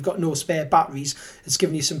navigate and you've got no spare batteries. It's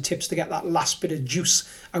giving you some tips to get that last bit of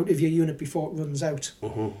juice out of your unit before it runs out.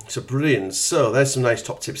 So brilliant. So there's some nice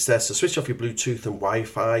top tips there. So switch off your Bluetooth and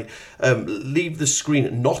Wi-Fi. Leave the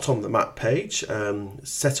screen not on the map page.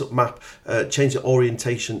 Set up map. Change the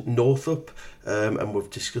orientation north up. And we've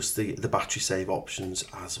discussed the battery save options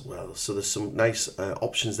as well. So there's some nice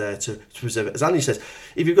options there to preserve it. As Andy says,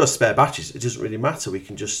 if you've got spare batteries, it doesn't really matter. We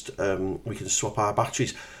can just swap our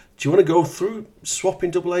batteries. Do you want to go through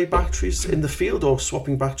swapping AA batteries in the field or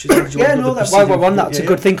swapping batteries? While we're on that, it's a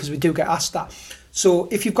good thing because we do get asked that. So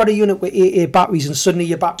if you've got a unit with AA batteries and suddenly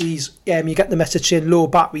your batteries, you get the message saying low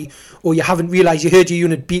battery, or you haven't realised, you heard your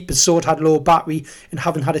unit beep but saw it had low battery and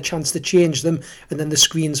haven't had a chance to change them, and then the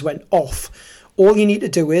screens went off. All you need to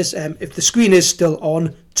do is, if the screen is still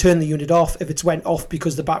on, turn the unit off. If it's went off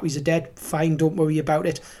because the batteries are dead, fine, don't worry about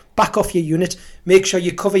it. Back off your unit. Make sure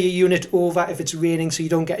you cover your unit over if it's raining so you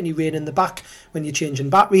don't get any rain in the back when you're changing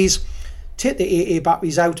batteries. Take the AA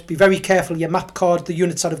batteries out. Be very careful your map card. The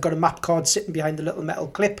units that have got a map card sitting behind the little metal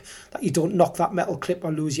clip, that you don't knock that metal clip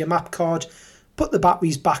or lose your map card. Put the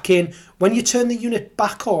batteries back in. When you turn the unit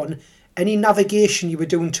back on, any navigation you were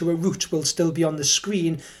doing to a route will still be on the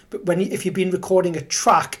screen, but if you've been recording a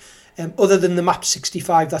track, other than the map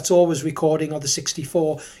 65 that's always recording, or the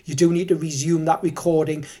 64, you do need to resume that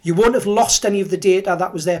recording. You won't have lost any of the data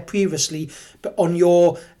that was there previously, but on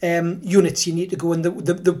your units you need to go in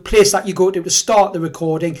the place that you go to start the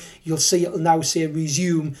recording, you'll see it'll now say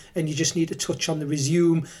resume, and you just need to touch on the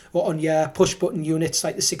resume, or on your push button units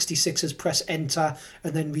like the 66s, press enter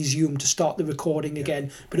and then resume to start the recording again,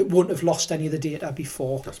 but it won't have lost any of the data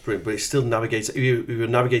before. That's brilliant, but it still navigates. If you're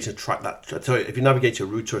navigating a track, if you navigate a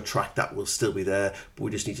route or a track, that will still be there, but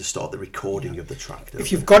we just need to start the recording of the track. If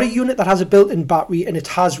you've got a unit that has a built-in battery and it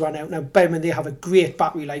has run out, now bear in mind they have a great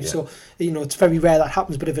battery life, so it's very rare that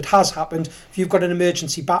happens, but if it has happened, if you've got an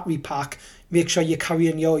emergency battery pack, make sure you're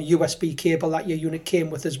carrying your USB cable that your unit came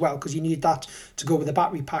with as well, because you need that to go with the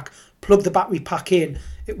battery pack. Plug the battery pack in.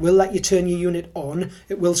 It will let you turn your unit on.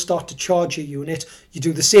 It will start to charge your unit. You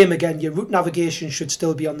do the same again. Your route navigation should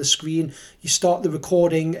still be on the screen. You start the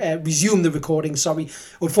recording, resume the recording, sorry.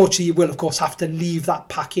 Unfortunately, you will, of course, have to leave that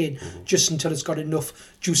pack in just until it's got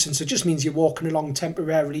enough juice in. So it just means you're walking along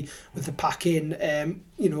temporarily with the pack in,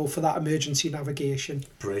 for that emergency navigation.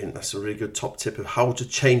 Brilliant. That's a really good top tip of how to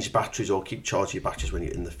change batteries or keep charging your batteries when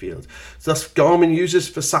you're in the field. So that's Garmin users.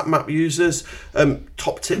 For SatMap users,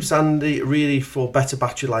 top tips, Andy, really for better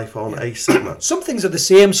battery life on a SatMap. Some things are the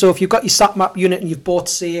same. So if you've got your SatMap unit and you've bought,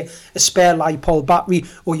 say, a spare LiPol battery,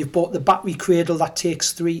 or you've bought the battery cradle that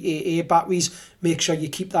takes 3 AA batteries, make sure you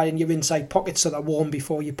keep that in your inside pocket so they're warm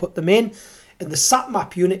before you put them in. In the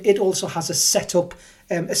SatMap unit, it also has a setup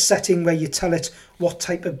a setting where you tell it what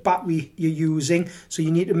type of battery you're using. So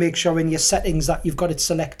you need to make sure in your settings that you've got it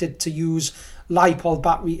selected to use LiPo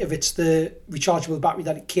battery if it's the rechargeable battery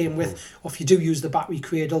that it came with, or if you do use the battery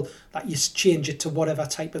cradle, that you change it to whatever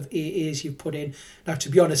type of AAs you've put in. Now, to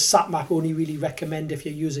be honest, SatMap only really recommend if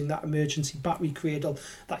you're using that emergency battery cradle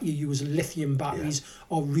that you use lithium batteries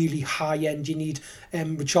or really high end. You need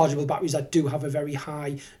rechargeable batteries that do have a very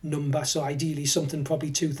high number, so ideally something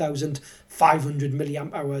probably 2,500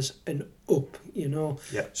 milliamp hours and up, you know.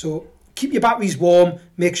 So keep your batteries warm,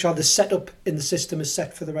 make sure the setup in the system is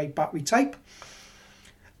set for the right battery type.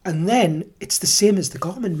 And then it's the same as the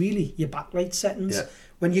Garmin, really, your backlight settings.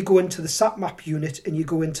 When you go into the SatMap unit and you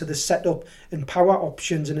go into the setup and power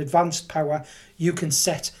options and advanced power, you can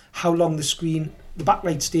set how long the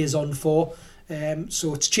backlight stays on for.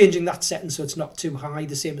 So it's changing that setting so it's not too high,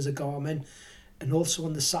 the same as a Garmin. And also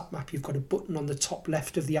on the SatMap, you've got a button on the top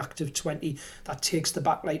left of the Active 20 that takes the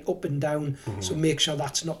backlight up and down. So make sure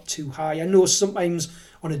that's not too high. I know sometimes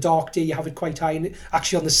on a dark day you have it quite high, and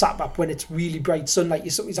actually on the SatMap when it's really bright sunlight, you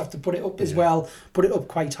sometimes have to put it up as well, put it up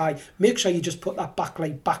quite high. Make sure you just put that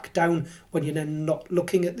backlight back down when you're then not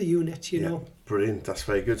looking at the unit, you know. Brilliant, that's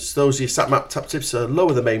very good. So those are your SatMap tap tips.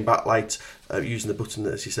 Lower the main backlight using the button,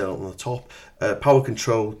 as you said, on the top. Power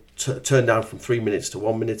control, turn down from 3 minutes to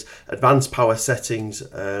 1 minute. Advanced power settings,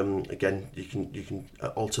 again, you can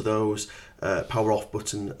alter those. Power off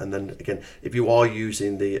button, and then again, if you are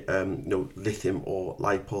using the lithium or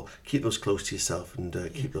LiPo, keep those close to yourself and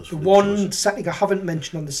keep those. The one setting I haven't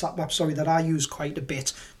mentioned on the SatMap, sorry, that I use quite a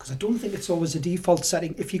bit, because I don't think it's always a default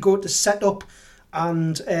setting. If you go to setup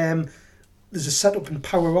and there's a setup and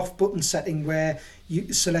power off button setting where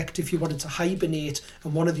you select if you wanted to hibernate,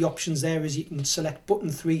 and one of the options there is you can select button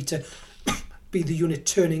 3 to be the unit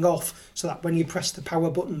turning off, so that when you press the power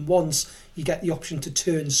button once, you get the option to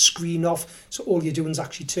turn screen off. So all you're doing is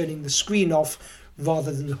actually turning the screen off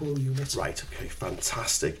rather than the whole unit. Right, okay,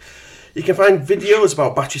 fantastic. You can find videos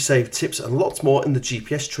about battery save tips and lots more in the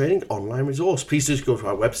GPS Training online resource. Please just go to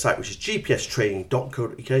our website, which is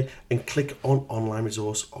gpstraining.co.uk, and click on online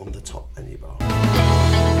resource on the top menu bar.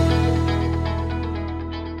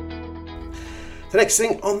 The next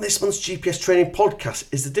thing on this month's GPS Training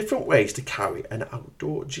podcast is the different ways to carry an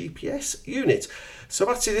outdoor GPS unit.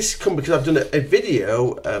 So actually this has come because I've done a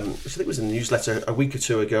video, which I think was in the newsletter a week or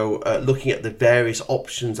two ago, looking at the various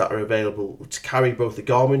options that are available to carry both the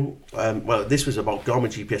Garmin, this was about Garmin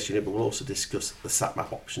GPS unit, but we'll also discuss the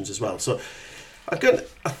SatMap options as well. So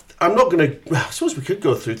I'm not going to, I suppose we could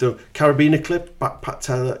go through the carabiner clip, backpack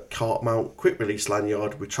tether, cart mount, quick release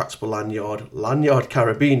lanyard, retractable lanyard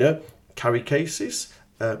carabiner, carry cases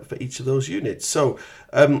for each of those units. So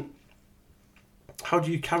how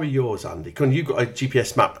do you carry yours, Andy? You've got a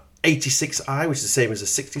GPS map 86i, which is the same as a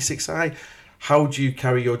 66i. How do you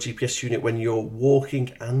carry your GPS unit when you're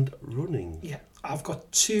walking and running? Yeah, I've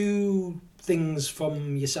got two things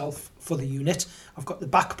from yourself for the unit. I've got the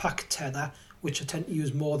backpack tether, which I tend to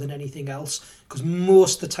use more than anything else, because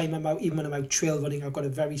most of the time I'm out, even when I'm out trail running, I've got a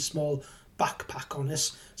very small backpack on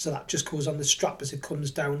us, so that just goes on the strap as it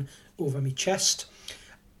comes down over my chest.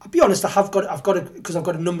 I'll be honest, I've got it because I've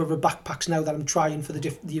got a number of backpacks now that I'm trying for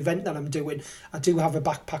the event that I'm doing. I do have a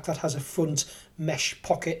backpack that has a front mesh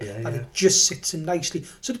pocket and it just sits in nicely.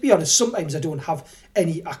 So to be honest, sometimes I don't have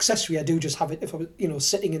any accessory. I do just have it if I was,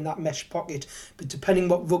 sitting in that mesh pocket. But depending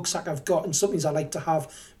what rucksack I've got, and sometimes I like to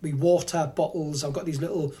have my water bottles. I've got these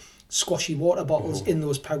little squashy water bottles in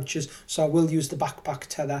those pouches, so I will use the backpack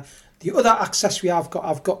tether. The other accessory I've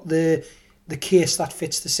got the case that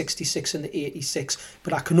fits the 66 and the 86,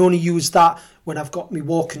 but I can only use that when I've got my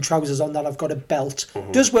walking trousers on, that I've got a belt.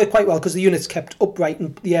 It does work quite well because the unit's kept upright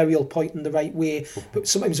and the aerial pointing the right way, but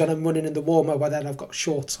sometimes when I'm running in the warmer weather and I've got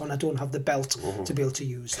shorts on, I don't have the belt to be able to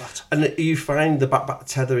use that. And you find the backpack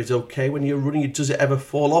tether is okay when you're running? Does it ever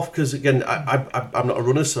fall off? Because again, I'm not a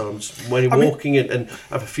runner, so when you're walking and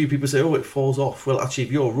I have a few people say, it falls off. Well, actually,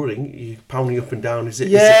 if you're running, you're pounding up and down. Is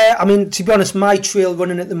it? I mean, to be honest, my trail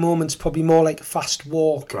running at the moment is probably more like a fast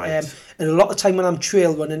walk. Right. And a lot of time when I'm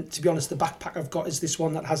trail running, to be honest, the backpack I've got is this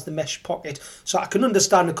one that has the mesh pocket. So I can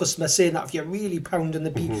understand the customer saying that if you're really pounding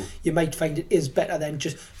the beat, you might find it is better than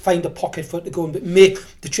just find a pocket for it to go in. But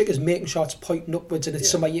the trick is making sure it's pointing upwards and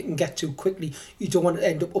it's somewhere you can get to quickly. You don't want to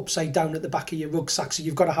end up upside down at the back of your rucksack, so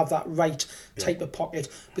you've got to have that right type of pocket.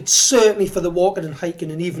 But certainly for the walking and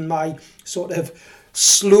hiking, and even my sort of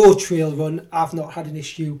slow trail run, I've not had an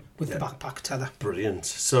issue with the backpack tether. Brilliant.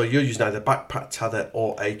 So you're using either backpack tether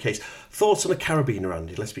or a case. Thoughts on a carabiner,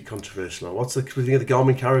 Andy? Let's be controversial. What's the thing of the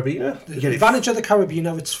Garmin carabiner? The advantage of the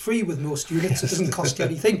carabiner, it's free with most units. It doesn't cost you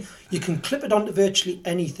anything. You can clip it onto virtually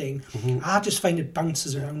anything. I just find it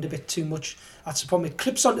bounces around a bit too much. That's the problem. It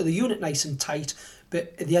clips onto the unit nice and tight,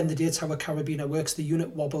 but at the end of the day, it's how a carabiner works. The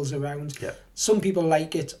unit wobbles around. Yeah. Some people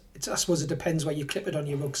like it. I suppose it depends where you clip it on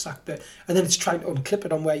your rucksack, and then it's trying to unclip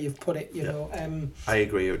it on where you've put it, you know. I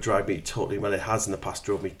agree. It would drive me totally, well, it has in the past,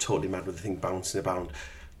 drove me totally mad with the thing bouncing about.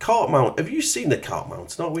 Cart mount. Have you seen the cart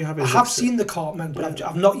mount? No, we haven't. I have seen the cart mount, but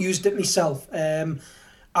I've not used it myself. John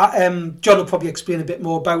will probably explain a bit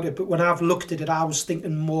more about it, but when I've looked at it, I was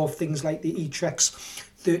thinking more of things like the Etrex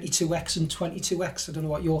 32X and 22X. I don't know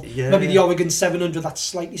what maybe the Oregon 700, that's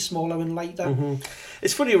slightly smaller and lighter.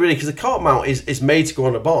 It's funny really, because the cart mount is made to go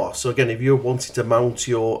on a bar. So again, if you're wanting to mount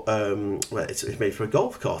your it's made for a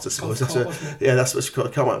golf cart, I suppose. That's what it's called,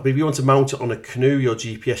 a cart mount. But if you want to mount it on a canoe, your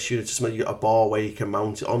GPS unit, just you got a bar where you can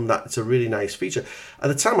mount it on that. It's a really nice feature. At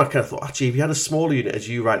the time I kind of thought, actually, if you had a smaller unit, as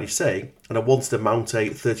you rightly say, and I wanted to mount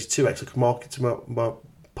a 32X, I could mark it to my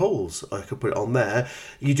poles. I could put it on there.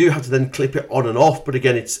 You do have to then clip it on and off, but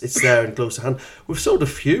again, it's there and close to hand. We've sold a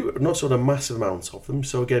few, not sold a massive amount of them.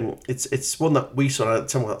 So again, it's one that we saw. At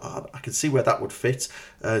the time, I can see where that would fit.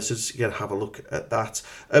 So just again, have a look at that.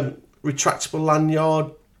 Retractable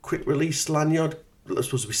lanyard, quick release lanyard. I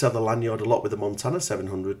suppose we sell the lanyard a lot with the Montana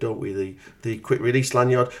 700, don't we? The quick release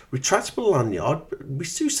lanyard, retractable lanyard. We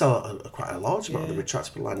do sell quite a large amount of the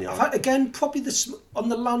retractable lanyard. In fact, again, probably on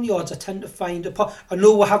the lanyards, I tend to find I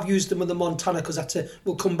know we have used them with the Montana because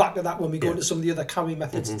we'll come back to that when we go into some of the other carry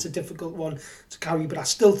methods. It's a difficult one to carry, but I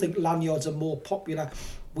still think lanyards are more popular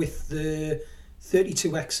with the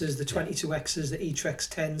 32Xs, the 22Xs, the Etrex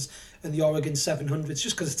 10s, and the Oregon 700s,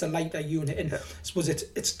 just because it's a lighter unit. And I suppose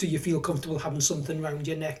it's do you feel comfortable having something around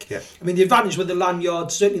your neck? Yeah. I mean, the advantage with the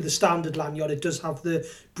lanyard, certainly the standard lanyard, it does have the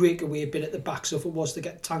breakaway bit at the back, so if it was to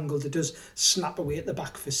get tangled, it does snap away at the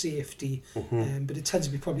back for safety. But it tends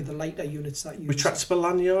to be probably the lighter units that use retractable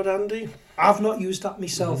lanyard, Andy? I've not used that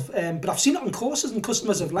myself, but I've seen it on courses and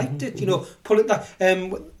customers have liked it. You know, pull it that.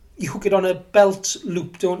 You hook it on a belt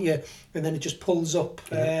loop, don't you? And then it just pulls up.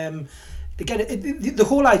 Again, the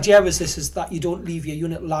whole idea is that you don't leave your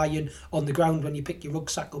unit lying on the ground when you pick your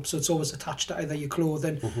rucksack up, so it's always attached to either your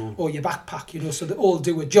clothing or your backpack, you know, so they all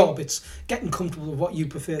do a job. It's getting comfortable with what you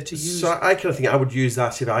prefer to use. So I kind of think I would use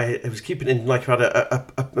that if I was keeping it in, like if I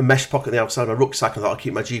had a mesh pocket on the outside of my rucksack, I thought I'd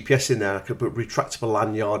keep my GPS in there. I could put a retractable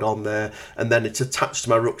lanyard on there, and then it's attached to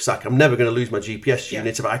my rucksack. I'm never going to lose my GPS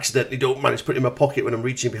unit if I accidentally don't manage to put it in my pocket when I'm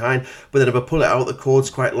reaching behind, but then if I pull it out, the cord's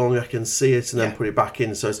quite long, I can see it and then put it back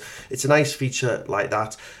in. So it's a nice feature like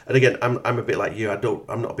that. And again, I'm a bit like you.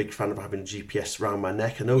 I'm not a big fan of having a GPS around my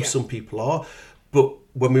neck. I know some people are, but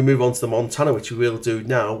when we move on to the Montana, which we will do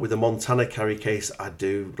now with the Montana carry case, I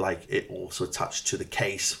do like it also attached to the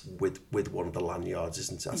case with one of the lanyards,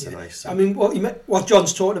 isn't it? That's a nice. I mean, what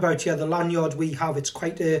John's talking about here, the lanyard we have, it's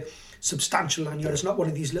quite a substantial lanyard. It's not one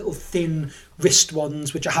of these little thin wrist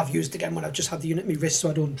ones, which I have used again when I've just had the unit in my wrist so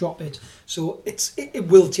I don't drop it. So it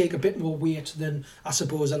will take a bit more weight than, I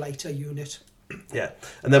suppose, a lighter unit. Yeah,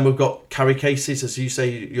 and then we've got carry cases. As you say,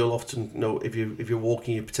 you'll often know if you're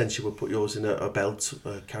walking, you potentially will put yours in a belt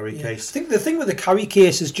carry case. I think the thing with the carry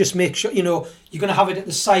case is just make sure, you know, you're going to have it at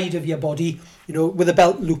the side of your body, you know, with a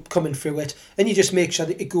belt loop coming through it, and you just make sure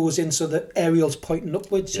that it goes in so the aerial's pointing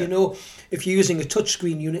upwards. You know, if you're using a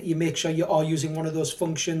touchscreen unit, you make sure you are using one of those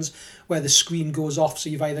functions where the screen goes off, so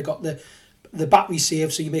you've either got the battery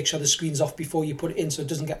save, so you make sure the screen's off before you put it in so it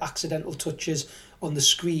doesn't get accidental touches on the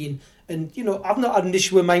screen. And, you know, I've not had an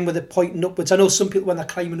issue in mine with it pointing upwards. I know some people, when they're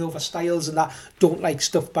climbing over stiles and that, don't like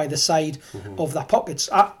stuff by the side of their pockets.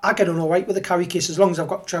 I get on all right with the carry case as long as I've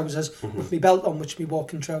got trousers with my belt on, which my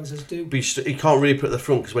walking trousers do. But you can't really put it at the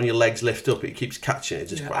front because when your legs lift up, it keeps catching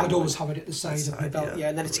it. I'd always have it at the side of my belt,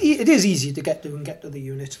 and then it is easy to get to and get to the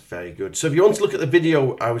unit. Very good. So if you want to look at the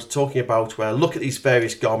video I was talking about, where look at these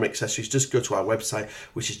various Garmin accessories, just go to our website,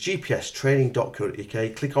 which is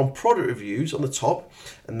gpstraining.co.uk, click on product reviews on the top,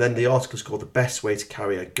 and then the article is called The Best Way to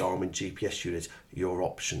Carry a Garmin GPS Unit, Your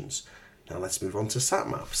Options. Now let's move on to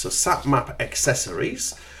SatMap. So SatMap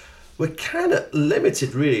accessories, we're kind of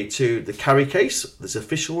limited really to the carry case. There's an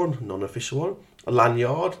official one, non-official one, a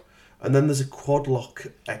lanyard, and then there's a quad lock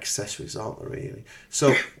accessories, aren't there really?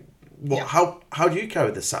 So how do you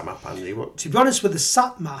carry the SatMap, Andy? To be honest with the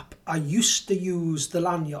SatMap, I used to use the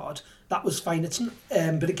lanyard, that was fine. It's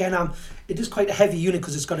but again, it is quite a heavy unit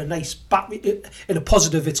because it's got a nice battery. In a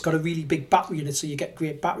positive, it's got a really big battery in it, so you get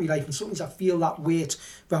great battery life. And sometimes I feel that weight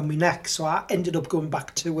around my neck, so I ended up going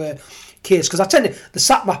back to a case because I tend to the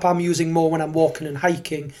sat map I'm using more when I'm walking and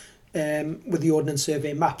hiking with the Ordnance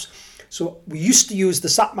Survey maps. So we used to use the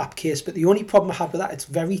sat map case, but the only problem I had with that, it's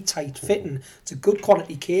very tight fitting. It's a good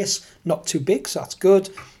quality case, not too big, so that's good.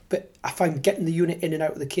 But I find getting the unit in and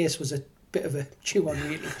out of the case was a bit of a chew on,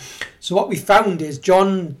 really. So what we found is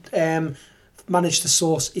John managed to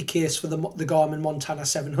source a case for the Garmin Montana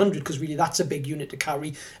 700, because really that's a big unit to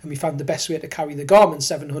carry, and we found the best way to carry the Garmin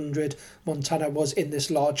 700 Montana was in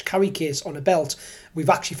this large carry case on a belt. We've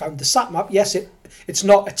actually found the sat map. Yes, it's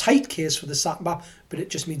not a tight case for the sat map, but it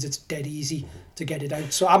just means it's dead easy to get it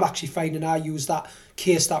out. So I'm actually finding I use that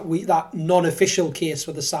case that non-official case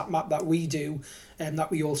for the sat map that we do, and that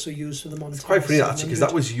we also use for the Montana. It's quite funny actually, because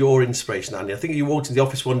that was your inspiration, Andy. I think you walked in the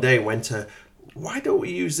office one day and went to, why don't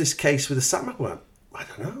we use this case with a sat map? I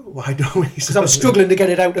don't know. Why don't we? Because I was struggling to get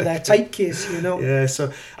it out of their tight case, you know. Yeah,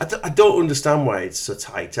 so I don't understand why it's so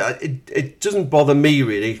tight. It doesn't bother me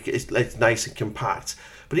really. It's nice and compact.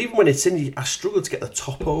 But even when it's in, I struggle to get the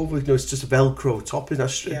top over. You know, it's just a Velcro top, and I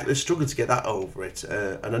struggle to get that over it.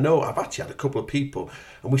 And I know I've actually had a couple of people,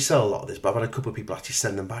 and we sell a lot of this, but I've had a couple of people actually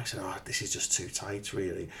send them back saying, "Oh, this is just too tight,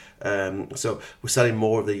 really." So we're selling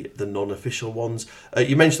more of the non-official ones.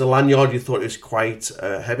 You mentioned the lanyard. You thought it was quite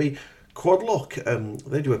heavy. Quad lock,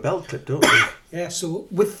 they do a belt clip, don't they? Yeah, so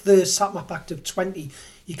with the SatMap Active 20,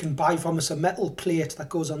 you can buy from us a metal plate that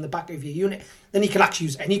goes on the back of your unit. Then you can actually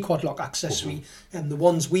use any quad lock accessory, and the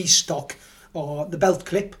ones we stock are the belt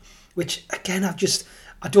clip, which again,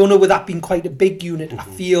 I don't know with that being quite a big unit, I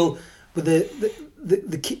feel with the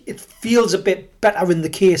it feels a bit better in the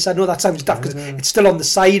case. I know that sounds daft because it's still on the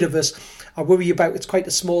side of us. I worry about it's quite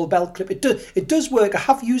a small belt clip. It does work. I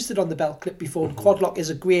have used it on the belt clip before. And Quad Lock is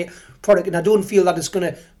a great product, and I don't feel that it's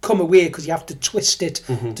going to come away because you have to twist it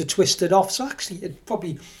to twist it off. So actually, it's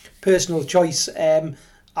probably personal choice.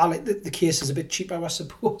 I like the case is a bit cheaper, I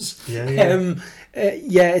suppose. Yeah.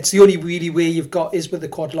 It's the only really way you've got is with the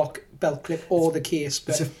Quad Lock belt clip or the case.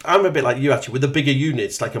 But I'm a bit like you actually. With the bigger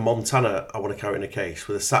units, like a Montana, I want to carry it in a case.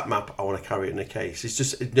 With a sat map, I want to carry it in a case. It's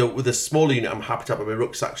just, you know, with a smaller unit, I'm happy to have a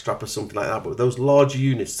rucksack strap or something like that. But with those larger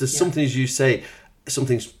units, there's something, as you say,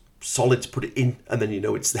 something's solid to put it in, and then you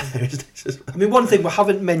know it's there. I mean, one thing we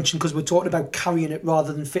haven't mentioned, because we're talking about carrying it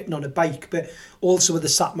rather than fitting on a bike, but also with the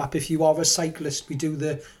sat map, if you are a cyclist, we do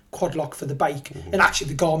the quad lock for the bike, and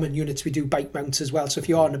actually the Garmin units, we do bike mounts as well. So if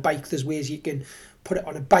you are on a bike, there's ways you can put it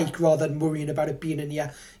on a bike rather than worrying about it being in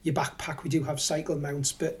your backpack. We do have cycle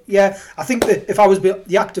mounts, but yeah, I think that if I was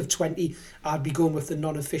the Active 20, I'd be going with the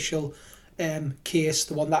non-official case,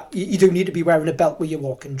 the one that you do need to be wearing a belt with your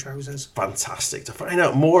walking trousers. Fantastic. To find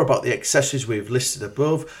out more about the accessories we've listed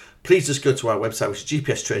above, please just go to our website, which is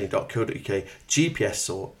gpstraining.co.uk,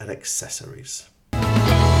 GPS or and accessories.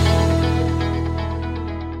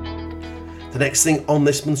 The next thing on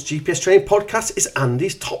this month's GPS Training podcast is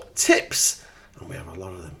Andy's top tips, and we have a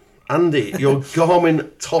lot of them. Andy, your Garmin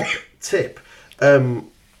top tip. I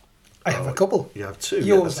have a couple. You have two.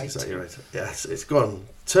 Yours, yeah, exactly right. Yes, it's gone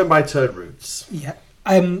turn-by-turn routes. Yeah.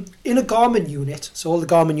 In a Garmin unit, so all the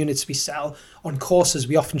Garmin units we sell on courses,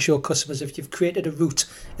 we often show customers if you've created a route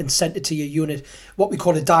and sent it to your unit, what we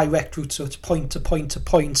call a direct route, so it's point to point to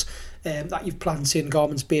point, that you've planned, say in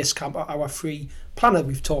Garmin's Basecamp or our free planner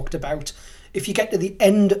we've talked about. If you get to the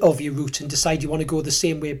end of your route and decide you want to go the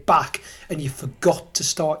same way back and you forgot to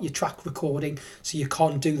start your track recording, so you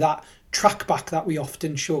can't do that track back that we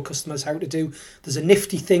often show customers how to do, there's a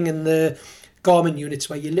nifty thing in the Garmin units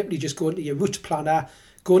where you literally just go into your route planner,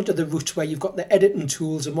 go into the route where you've got the editing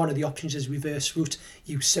tools, and one of the options is reverse route.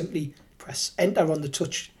 You simply press enter on the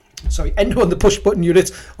push button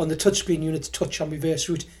unit, on the touchscreen unit, touch on reverse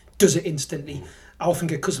route, does it instantly. I often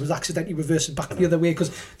get customers accidentally reversing back the other way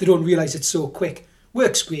because they don't realise it's so quick.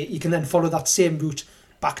 Works great. You can then follow that same route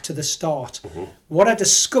back to the start. What I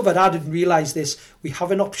discovered, I didn't realise this, we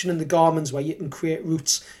have an option in the Garmin's where you can create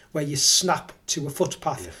routes where you snap to a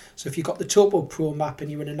footpath. Yeah. So if you've got the Topo Pro map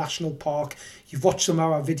and you're in a national park, you've watched some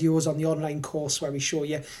of our videos on the online course where we show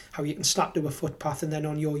you how you can snap to a footpath, and then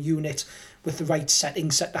on your unit with the right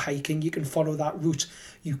settings set to hiking, you can follow that route.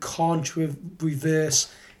 You can't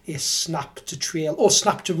reverse a snap to trail or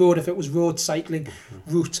snap to road if it was road cycling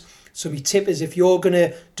route. So my tip is, if you're going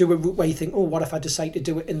to do a route where you think, oh, what if I decide to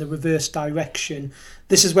do it in the reverse direction?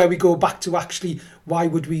 This is where we go back to actually, why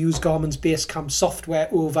would we use Garmin's Basecamp software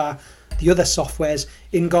over the other softwares.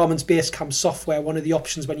 In Garmin's Basecamp software, one of the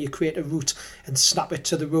options when you create a route and snap it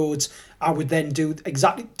to the roads, I would then do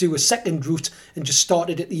a second route and just start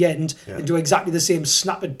it at the end and do exactly the same,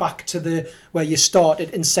 snap it back to where you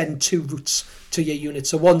started and send 2 routes to your unit.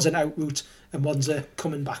 So one's an out route and one's a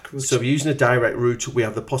coming back route. So if you're using a direct route, we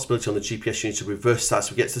have the possibility on the GPS unit to reverse that.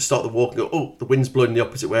 So we get to start the walk and go, oh, the wind's blowing the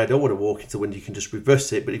opposite way, I don't want to walk into the wind, you can just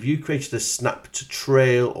reverse it. But if you created a snap to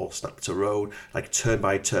trail or snap to road, like turn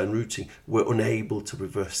by turn routing, we're unable to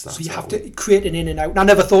reverse that. So you have to create an in and out. And I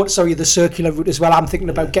never thought, the circular route as well. I'm thinking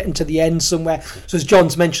about getting to the end somewhere. So as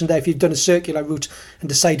John's mentioned there, if you've done a circular route and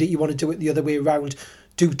decided you want to do it the other way around,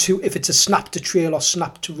 do 2. If it's a snap to trail or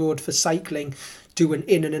snap to road for cycling, do an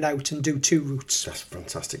in and an out and do 2 routes. That's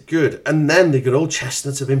fantastic. Good. And then the good old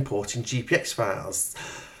chestnut of importing GPX files.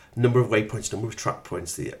 Number of waypoints, number of track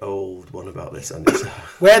points, the old one about this. And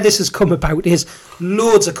where this has come about is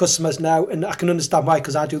loads of customers now, and I can understand why,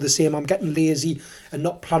 because I do the same. I'm getting lazy and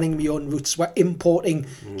not planning my own routes. We're importing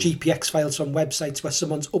GPX files from websites where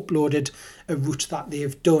someone's uploaded a route that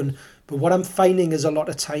they've done. But what I'm finding is a lot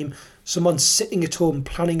of time, someone's sitting at home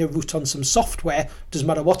planning a route on some software, doesn't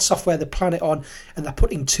matter what software they plan it on, and they're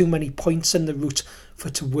putting too many points in the route for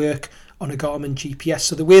it to work on a Garmin GPS.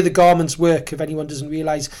 So the way the Garmin's work, if anyone doesn't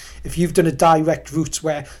realise, if you've done a direct route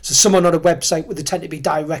so someone on a website, where they tend to be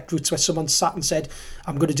direct routes where someone sat and said,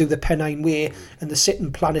 I'm going to do the Pennine Way, and they sit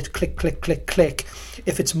and plan it, click, click, click, click.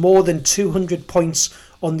 If it's more than 200 points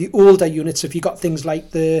on the older units, if you've got things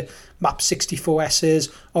like the MAP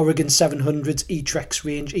 64Ss, Oregon 700s, eTrex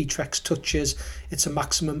range, eTrex touches, it's a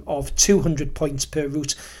maximum of 200 points per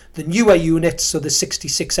route. The newer units, so the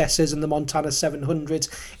 66Ss and the Montana 700s,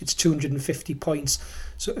 it's 250 points.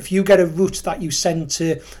 So if you get a route that you send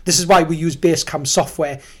to, this is why we use Basecamp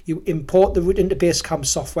software, you import the route into Basecamp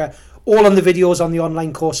software, all on the videos on the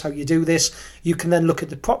online course how you do this. You can then look at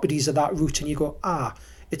the properties of that route and you go,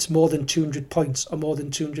 it's more than 200 points or more than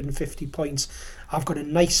 250 points. I've got a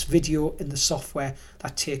nice video in the software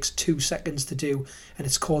that takes 2 seconds to do, and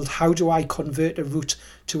it's called How Do I Convert a Route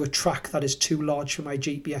to a Track That Is Too Large for My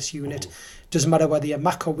GPS Unit. Doesn't matter whether you're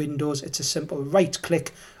Mac or Windows, it's a simple right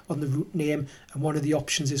click on the route name, and one of the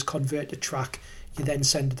options is Convert to Track. You then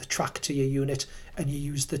send the track to your unit and you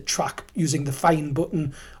use the track using the find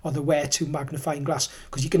button or the where to magnifying glass,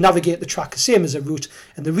 because you can navigate the track the same as a route.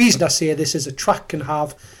 And the reason I say this is a track can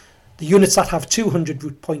have, the units that have 200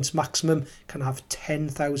 route points maximum can have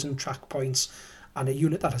 10,000 track points, and a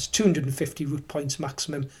unit that has 250 route points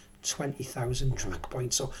maximum, 20,000 track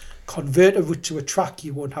points. So convert a route to a track,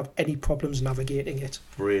 you won't have any problems navigating it.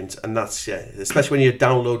 Brilliant. And that's, especially when you're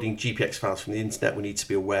downloading GPX files from the internet, we need to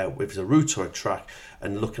be aware if it's a route or a track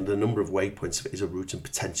and look at the number of waypoints if it is a route and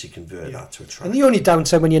potentially convert that to a track. And the only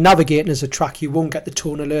downside when you're navigating as a track, you won't get the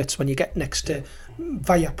tone alerts when you get next to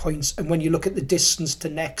via points, and when you look at the distance to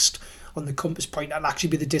next on the compass point, that'll actually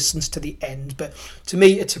be the distance to the end. But to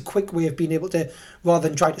me, it's a quick way of being able to, rather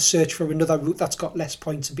than try to search for another route that's got less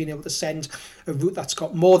points, and being able to send a route that's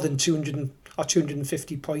got more than 200 or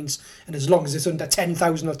 250 points, and as long as it's under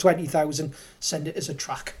 10,000 or 20,000, send it as a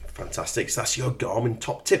track. Fantastic. So that's your Garmin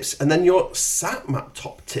top tips. And then your SatMap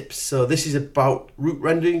top tips. So this is about route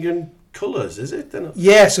rendering and colours, is it?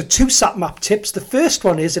 Yeah, so 2 SatMap tips. The first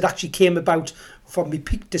one is, it actually came about from my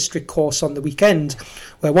Peak District course on the weekend,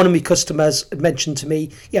 where one of my customers had mentioned to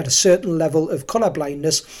me he had a certain level of colour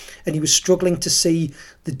blindness and he was struggling to see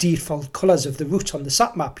the default colours of the route on the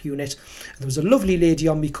SatMap unit. And there was a lovely lady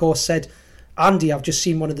on my course said, Andy, I've just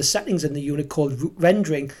seen one of the settings in the unit called route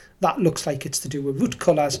rendering. That looks like it's to do with route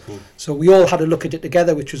colours. Mm-hmm. So we all had a look at it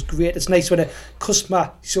together, which was great. It's nice when a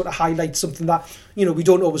customer sort of highlights something that, we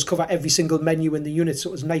don't always cover every single menu in the unit. So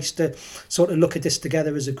it was nice to sort of look at this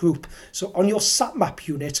together as a group. So on your SatMap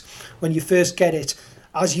unit, when you first get it,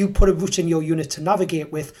 as you put a route in your unit to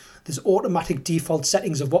navigate with, there's automatic default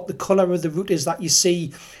settings of what the colour of the route is that you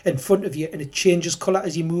see in front of you, and it changes colour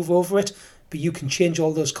as you move over it. But you can change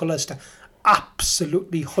all those colours to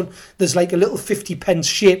absolutely, there's like a little 50p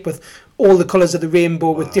shape with all the colours of the rainbow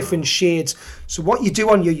with different shades. So what you do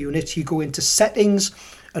on your unit, you go into settings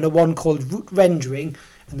and a one called route rendering,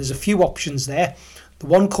 and there's a few options there. The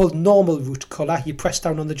one called normal route colour, you press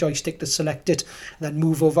down on the joystick to select it and then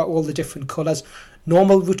move over all the different colours.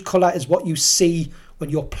 Normal route colour is what you see when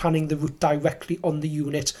you're planning the route directly on the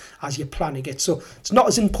unit as you're planning it. So it's not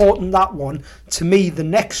as important, that one. To me, the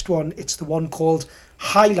next one, it's the one called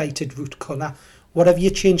highlighted route colour. Whatever you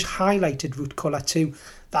change highlighted route colour to,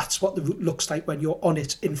 That's what the route looks like when you're on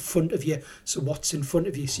it in front of you. So what's in front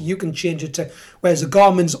of you? So you can change it to, whereas the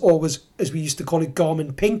Garmin's always, as we used to call it,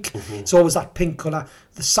 Garmin pink. It's always that pink colour.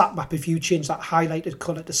 The sat map, if you change that highlighted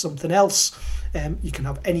colour to something else, you can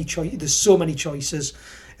have any choice. There's so many choices.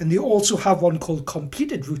 And they also have one called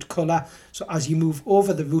completed route colour. So as you move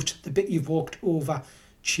over the route, the bit you've walked over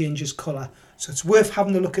changes colour. So it's worth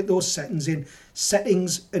having a look at those settings in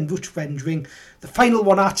settings and route rendering. The final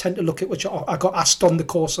one I tend to look at, which I got asked on the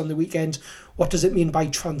course on the weekend, what does it mean by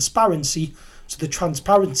transparency? So the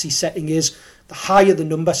transparency setting is the higher the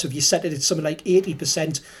number. So if you set it at something like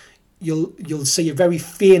 80%, you'll see a very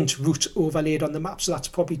faint route overlaid on the map, so that's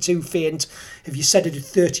probably too faint. If you set it at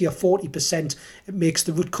 30 or 40%, it makes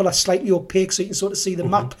the route colour slightly opaque, so you can sort of see the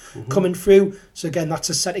map coming through. So again, that's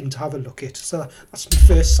a setting to have a look at. So that's my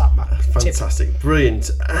first sat map tip. Fantastic, brilliant.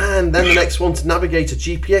 And then the next one, to navigate a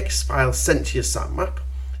GPX file sent to your sat map.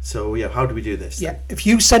 So yeah, how do we do this? Yeah, if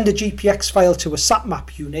you send a GPX file to a sat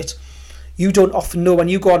map unit, you don't often know. When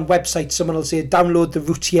you go on websites, someone will say download the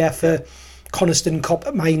route here for Coniston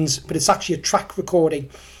Copper Mines, but it's actually a track recording.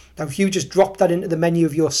 Now if you just drop that into the menu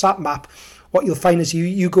of your sat map, what you'll find is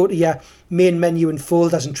you go to your main menu and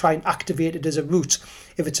folders and try and activate it as a route.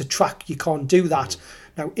 If it's a track, you can't do that.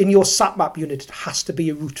 Now in your sat map unit, it has to be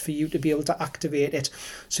a route for you to be able to activate it.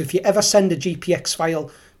 So if you ever send a GPX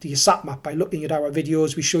file to your sat map, by looking at our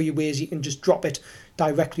videos, we show you ways you can just drop it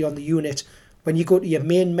directly on the unit. When you go to your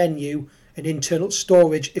main menu and internal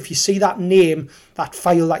storage, if you see that name, that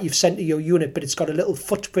file that you've sent to your unit, but it's got a little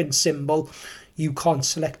footprint symbol, you can't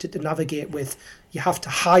select it to navigate with. You have to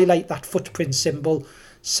highlight that footprint symbol,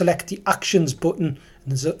 select the actions button, and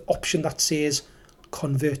there's an option that says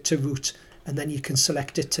convert to route, and then you can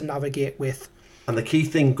select it to navigate with. And the key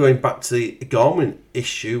thing, going back to the Garmin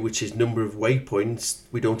issue, which is number of waypoints,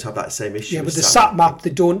 we don't have that same issue. Yeah, with the sat map, they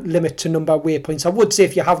don't limit to number of waypoints. I would say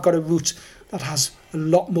if you have got a route that has a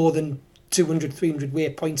lot more than 200, 300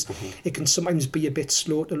 waypoints, it can sometimes be a bit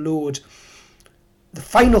slow to load. The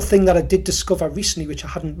final thing that I did discover recently, which I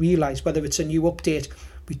hadn't realised, whether it's a new update,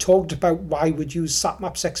 we talked about why we'd use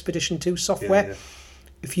SatMaps Expedition 2 software. Yeah.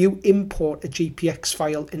 If you import a GPX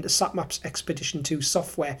file into SatMaps Expedition 2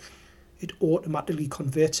 software, it automatically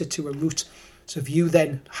converts it to a route. So if you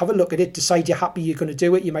then have a look at it, decide you're happy you're going to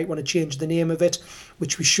do it, you might want to change the name of it,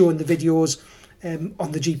 which we show in the videos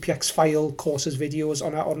on the GPX file courses videos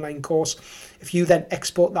on our online course. If you then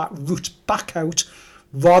export that route back out,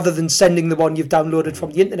 rather than sending the one you've downloaded from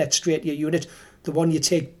the internet straight to your unit, the one you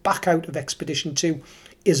take back out of Expedition 2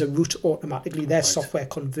 is a route automatically. Their software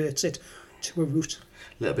converts it to a route.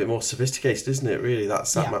 A little bit more sophisticated, isn't it, really? That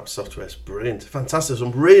SatMap software is brilliant. Fantastic.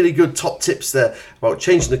 Some really good top tips there about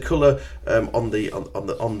changing the colour on the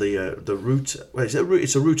route. Well,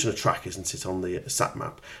 it's a route and a track, isn't it, on the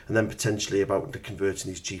SatMap, and then potentially about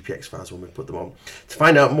converting these GPX files when we put them on. To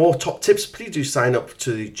find out more top tips, please do sign up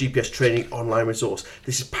to the GPS Training online resource.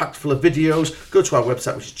 This is packed full of videos. Go to our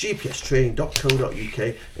website, which is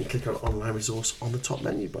gpstraining.co.uk, and click on online resource on the top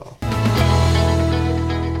menu bar.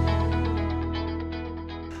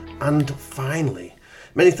 And finally,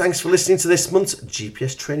 many thanks for listening to this month's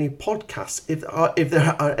GPS Training podcast. If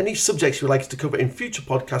there are any subjects you would like us to cover in future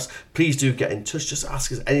podcasts, please do get in touch. Just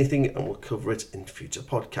ask us anything and we'll cover it in future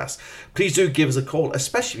podcasts. Please do give us a call,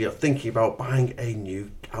 especially if you're thinking about buying a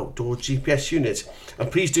new outdoor GPS unit. And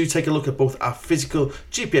please do take a look at both our physical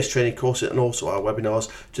GPS training courses and also our webinars.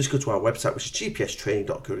 Just go to our website, which is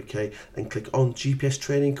gpstraining.co.uk, and click on GPS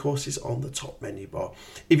Training Courses on the top menu bar.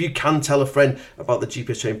 If you can tell a friend about the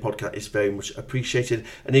GPS Training podcast, it's very much appreciated.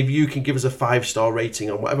 And if you can give us a 5-star rating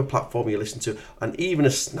on whatever platform you listen to, and even a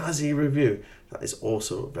snazzy review, that is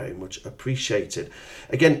also very much appreciated.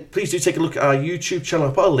 Again, please do take a look at our YouTube channel.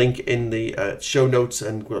 I'll put a link in the show notes,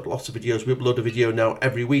 and we've got lots of videos. We upload a video now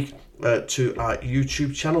every week to our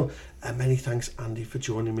YouTube channel. And many thanks, Andy, for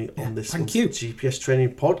joining me on this GPS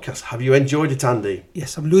Training podcast. Have you enjoyed it, Andy?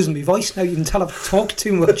 Yes, I'm losing my voice now. You can tell I've talked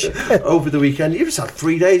too much. Over the weekend, you've just had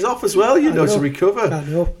 3 days off as well, to recover. I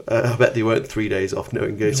know. I bet they weren't 3 days off,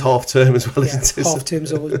 knowing it's half term as well, isn't it? Half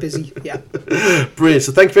term's always busy, yeah. Brilliant.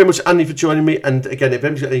 So thank you very much, Andy, for joining me. And again, if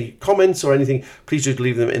anybody's got any comments or anything, please do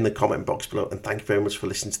leave them in the comment box below. And thank you very much for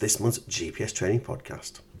listening to this month's GPS Training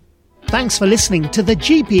podcast. Thanks for listening to the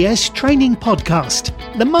GPS Training Podcast,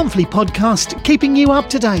 the monthly podcast keeping you up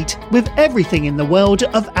to date with everything in the world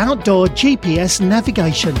of outdoor GPS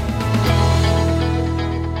navigation.